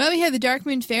Hearthcast? Well, we have the Dark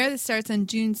Moon Fair that starts on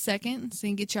June 2nd, so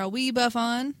you can get your Wii buff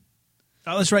on.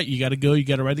 Oh, that's right. You got to go. You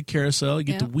got to ride the carousel. You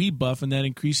get the Wii buff, and that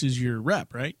increases your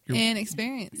rep, right? And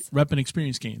experience. Rep and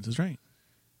experience gains. That's right.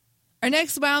 Our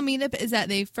next WoW meetup is at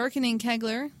the Firkin in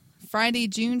Kegler, Friday,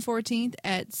 June 14th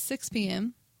at 6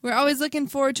 p.m. We're always looking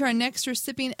forward to our next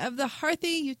recipient of the Hearthy.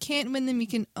 You can't win them. You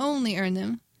can only earn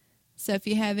them. So if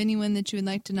you have anyone that you would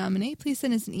like to nominate, please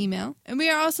send us an email. And we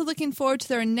are also looking forward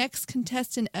to our next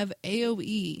contestant of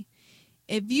AOE.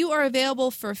 If you are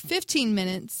available for 15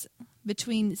 minutes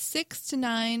between 6 to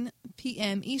 9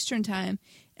 p.m. Eastern Time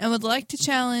and would like to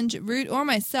challenge Root or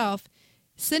myself,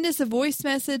 send us a voice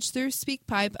message through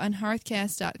SpeakPipe on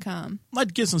hearthcast.com. I'd like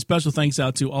to give some special thanks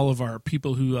out to all of our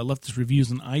people who left us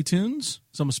reviews on iTunes.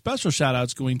 Some special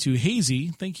shout-outs going to Hazy.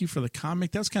 Thank you for the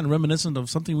comic. That's kind of reminiscent of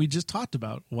something we just talked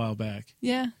about a while back.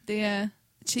 Yeah, the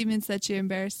achievements that you're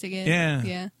embarrassed to get.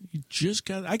 Yeah. You just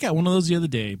I got one of those the other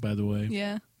day, by the way.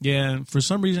 Yeah. Yeah, for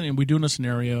some reason, and we're doing a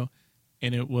scenario,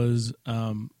 and it was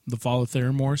the Fall of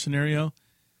Theramore scenario,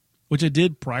 which I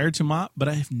did prior to MOP, but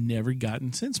I have never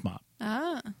gotten since MOP.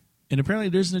 Ah. And apparently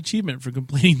there's an achievement for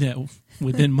completing that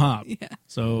within MOP. Yeah.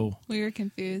 So we were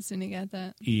confused when you got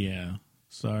that. Yeah.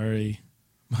 Sorry.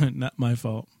 Not my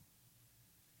fault.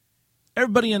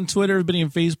 Everybody on Twitter, everybody on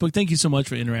Facebook, thank you so much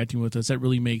for interacting with us. That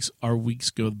really makes our weeks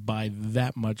go by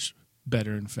that much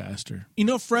better and faster. You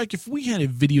know, Freck, if we had a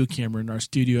video camera in our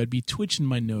studio, I'd be twitching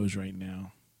my nose right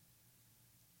now.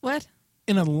 What?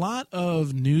 In a lot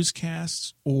of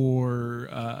newscasts or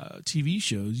TV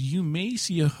shows, you may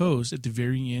see a host at the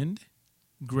very end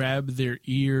grab their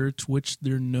ear, twitch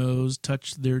their nose,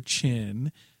 touch their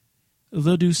chin.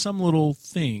 They'll do some little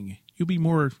thing. You'll be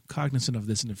more cognizant of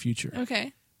this in the future.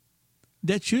 Okay.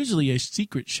 That's usually a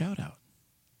secret shout-out.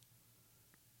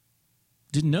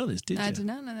 Didn't know this, did you? I did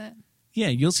not know that. Yeah,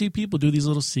 you'll see people do these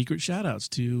little secret shout-outs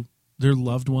to their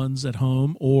loved ones at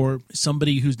home or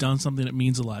somebody who's done something that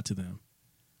means a lot to them.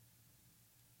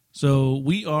 So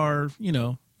we are,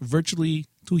 virtually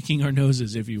tweaking our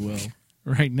noses, if you will,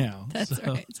 right now. That's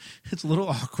right. It's a little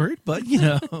awkward, but,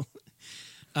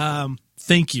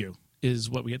 thank you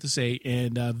is what we have to say.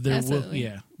 And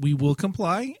we will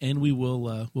comply, and we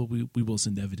will we will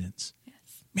send evidence. Yes.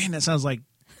 Man, that sounds like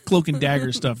Cloak and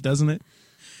Dagger stuff, doesn't it?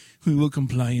 We will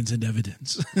comply and send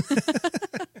evidence.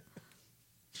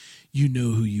 You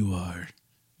know who you are.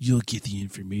 You'll get the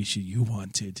information you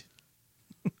wanted.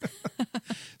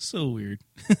 So weird.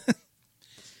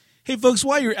 Hey, folks,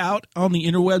 while you're out on the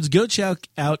interwebs, go check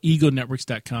out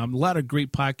egonetworks.com. A lot of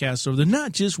great podcasts over there,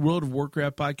 not just World of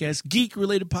Warcraft podcasts,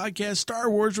 geek-related podcasts, Star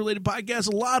Wars-related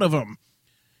podcasts, a lot of them.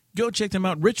 Go check them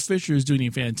out. Rich Fisher is doing a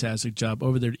fantastic job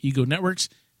over there at Ego Networks.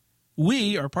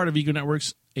 We are part of Ego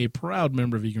Networks, a proud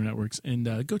member of Ego Networks,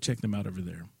 and go check them out over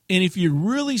there. And if you're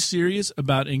really serious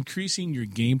about increasing your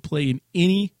gameplay in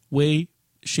any way,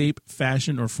 shape,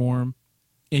 fashion, or form,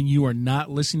 and you are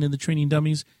not listening to the Training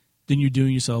Dummies, then you're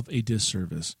doing yourself a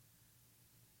disservice.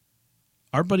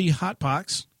 Our buddy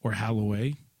Hotpox, or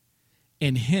Halloway,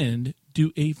 and Hend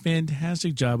do a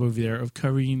fantastic job over there of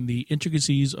covering the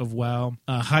intricacies of WoW,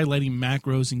 highlighting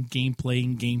macros and gameplay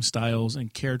and game styles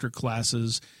and character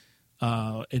classes,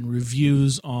 and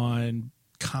reviews on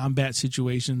combat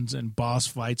situations and boss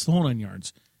fights, the whole 9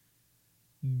 yards.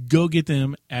 Go get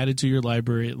them added to your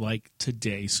library like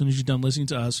today. As soon as you're done listening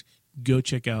to us, go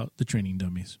check out the Training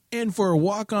Dummies. And for a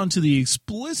walk on to the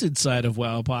explicit side of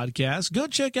WoW Podcast, go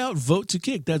check out Vote to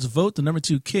Kick. That's Vote, the number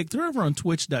 2 Kick. They're over on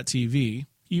twitch.tv.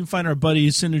 You can find our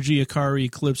buddies Synergy, Akari,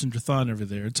 Eclipse, and Drathan over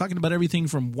there, talking about everything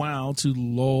from WoW to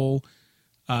LoL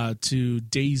to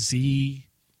DayZ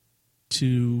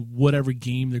to whatever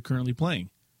game they're currently playing.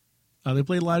 They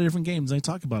play a lot of different games. They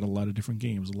talk about a lot of different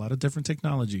games, a lot of different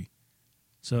technology.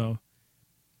 So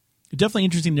definitely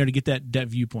interesting there to get that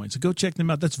viewpoint. So go check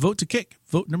them out. That's Vote to Kick.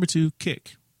 Vote number 2,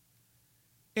 Kick.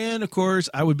 And, of course,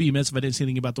 I would be amiss if I didn't say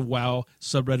anything about the WoW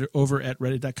subreddit over at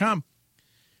reddit.com.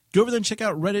 Go over there and check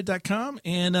out reddit.com.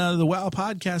 And the WoW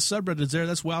Podcast subreddit is there.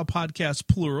 That's WoW Podcast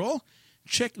plural.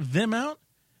 Check them out.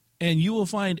 And you will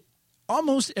find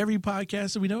almost every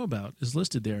podcast that we know about is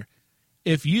listed there.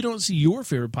 If you don't see your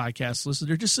favorite podcast listed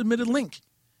there, just submit a link.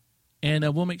 And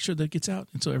we'll make sure that it gets out,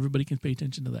 and so everybody can pay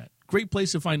attention to that. Great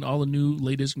place to find all the new,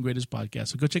 latest, and greatest podcasts.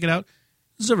 So go check it out.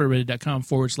 This is over at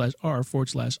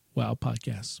reddit.com/r/WoW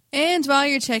podcasts. And while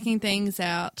you're checking things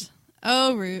out,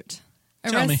 Root,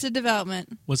 Arrested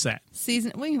Development. What's that?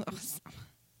 Season. Is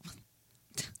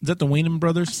that the Wayne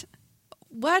brothers?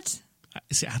 What?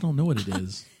 I don't know what it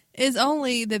is. Is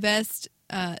only the best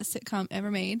sitcom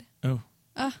ever made. Oh.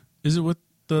 Is it with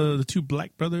the two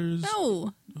black brothers?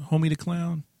 No. Homie the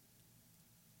Clown?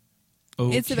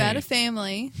 Okay. It's about a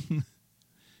family.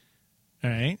 All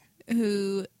right.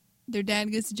 Who their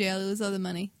dad goes to jail, loses all the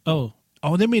money. Oh,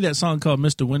 they made that song called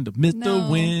Mr. Wendell. No.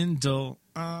 Wendell.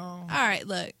 Oh. All right,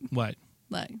 look. What?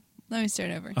 Look. Let me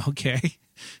start over. Okay.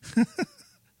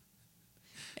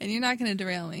 And you're not going to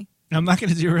derail me. I'm not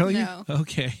going to derail you? No.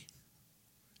 Okay.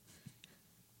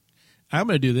 I'm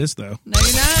going to do this, though. No,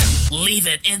 you're not. Leave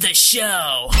it in the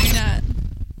show. You're not.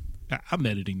 I'm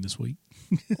editing this week.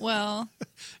 Well.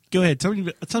 Go ahead. Tell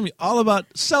me all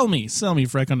about. Sell me,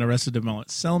 Freck, on Arrested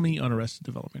Development. Sell me on Arrested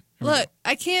Development. Look,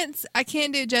 I can't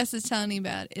do justice telling you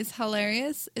about it. It's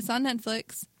hilarious. It's on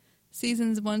Netflix,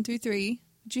 seasons 1 through 3.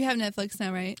 But you have Netflix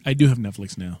now, right? I do have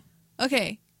Netflix now.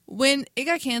 Okay. When it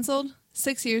got canceled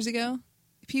 6 years ago,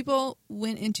 people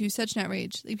went into such an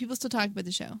outrage. Like, people still talk about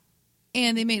the show.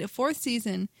 And they made a 4th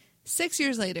season 6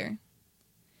 years later.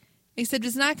 Except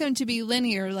it's not going to be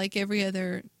linear like every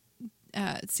other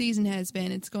season has been.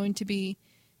 It's going to be,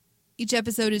 each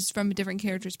episode is from a different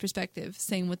character's perspective,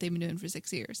 saying what they've been doing for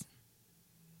 6 years.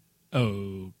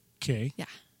 Okay. Yeah.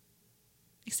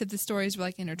 Except the stories were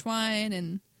like intertwined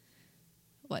and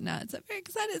whatnot. So I'm very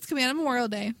excited. It's coming out on Memorial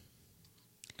Day.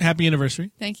 Happy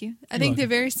anniversary. Thank you. I You're think welcome. they're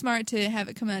very smart to have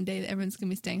it come out on a day that everyone's going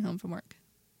to be staying home from work.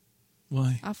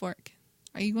 Why? Off work.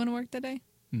 Are you going to work that day?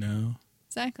 No.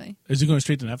 Exactly. Is it going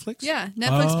straight to Netflix? Yeah,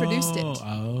 Netflix produced it.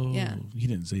 Oh, Yeah. You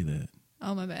didn't say that.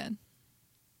 Oh, my bad.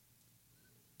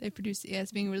 They produced it. Yeah,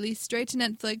 it's being released straight to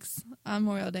Netflix on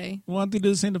Memorial Day. Why don't they do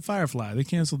the same to Firefly? They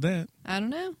canceled that. I don't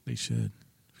know. They should.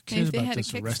 Who Maybe cares if they about had a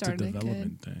this Arrested Kickstarter, they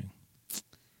Development thing?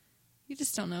 You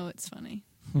just don't know it's funny.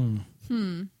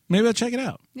 Maybe I'll check it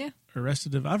out. Yeah.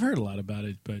 Arrested Development. I've heard a lot about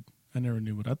it, but I never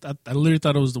knew what. I literally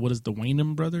thought it was the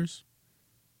Waynem brothers?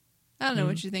 I don't know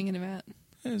what you're thinking about.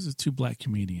 There's the two black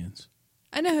comedians.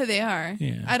 I know who they are.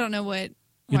 Yeah. I don't know why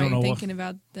don't you're know thinking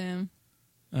about them.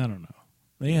 I don't know.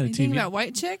 They had a You TV. thinking about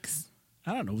white chicks?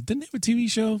 I don't know. Didn't they have a TV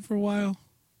show for a while?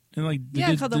 And like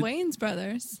Called the Wayans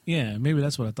Brothers. Yeah, maybe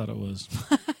that's what I thought it was.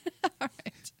 All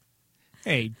right.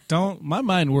 Hey, don't. My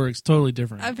mind works totally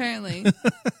different. Apparently.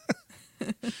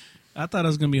 I thought I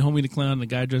was going to be Homie the Clown and the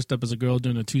guy dressed up as a girl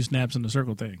doing the 2 snaps in the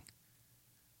circle thing.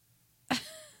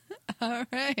 All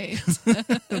right.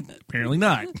 Apparently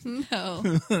not. No.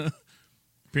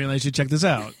 Apparently I should check this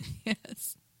out.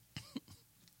 Yes.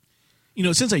 You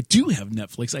know, since I do have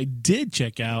Netflix, I did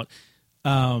check out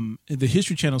the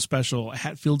History Channel special,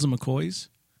 Hatfields and McCoys.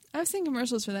 I've seen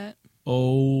commercials for that.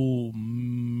 Oh,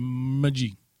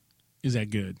 Maji. Is that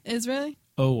good? Is really?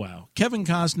 Oh, wow. Kevin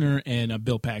Costner and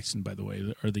Bill Paxton, by the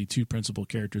way, are the 2 principal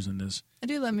characters in this. I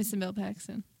do love me some Bill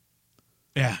Paxton.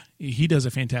 Yeah, he does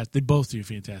a fantastic. They both do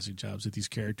fantastic jobs with these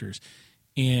characters,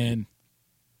 and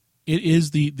it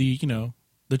is the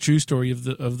true story of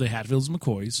the Hatfields and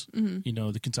McCoys.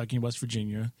 Mm-hmm. The Kentucky and West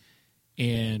Virginia,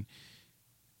 and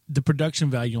the production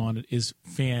value on it is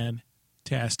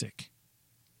fantastic.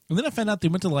 And then I found out they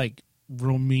went to like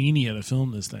Romania to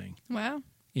film this thing. Wow.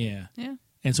 Yeah. Yeah.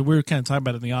 And so we were kind of talking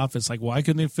about it in the office, like why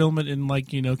couldn't they film it in like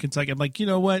Kentucky? I'm like, you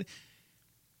know what,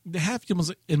 the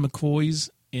Hatfields and McCoys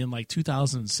in like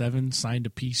 2007 signed a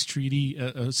peace treaty,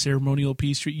 a ceremonial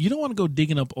peace treaty. You don't want to go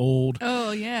digging up old.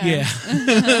 Oh, yeah. Yeah.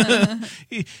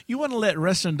 You want to let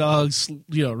resting dogs,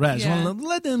 rest. Yeah. You want to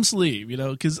let them sleep,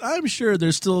 because I'm sure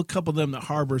there's still a couple of them that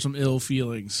harbor some ill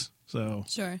feelings. So,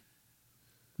 Sure.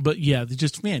 But yeah, they're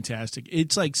just fantastic.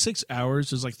 It's like 6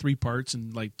 hours. There's like 3 parts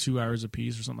and like 2 hours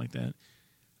apiece or something like that.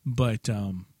 But,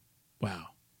 wow.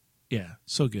 Yeah,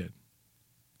 so good.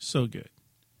 So good.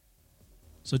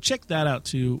 So check that out,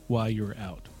 too, while you're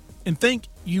out. And thank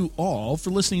you all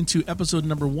for listening to episode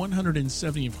number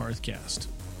 170 of Hearthcast.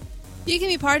 You can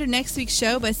be part of next week's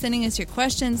show by sending us your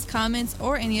questions, comments,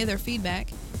 or any other feedback.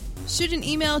 Shoot an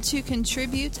email to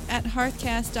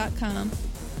contribute@hearthcast.com.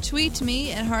 Tweet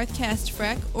me at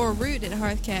HearthcastFreck or Root at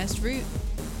HearthcastRoot.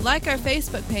 Like our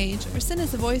Facebook page or send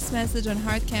us a voice message on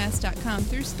hearthcast.com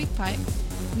through SpeakPipe.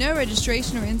 No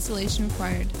registration or installation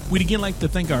required. We'd again like to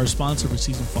thank our sponsor for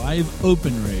Season 5,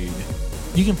 OpenRaid.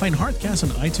 You can find Hearthcast on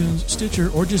iTunes,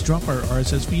 Stitcher, or just drop our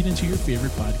RSS feed into your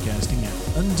favorite podcasting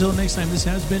app. Until next time, this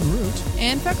has been Root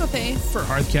And Freckleface. for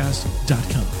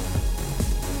Hearthcast.com.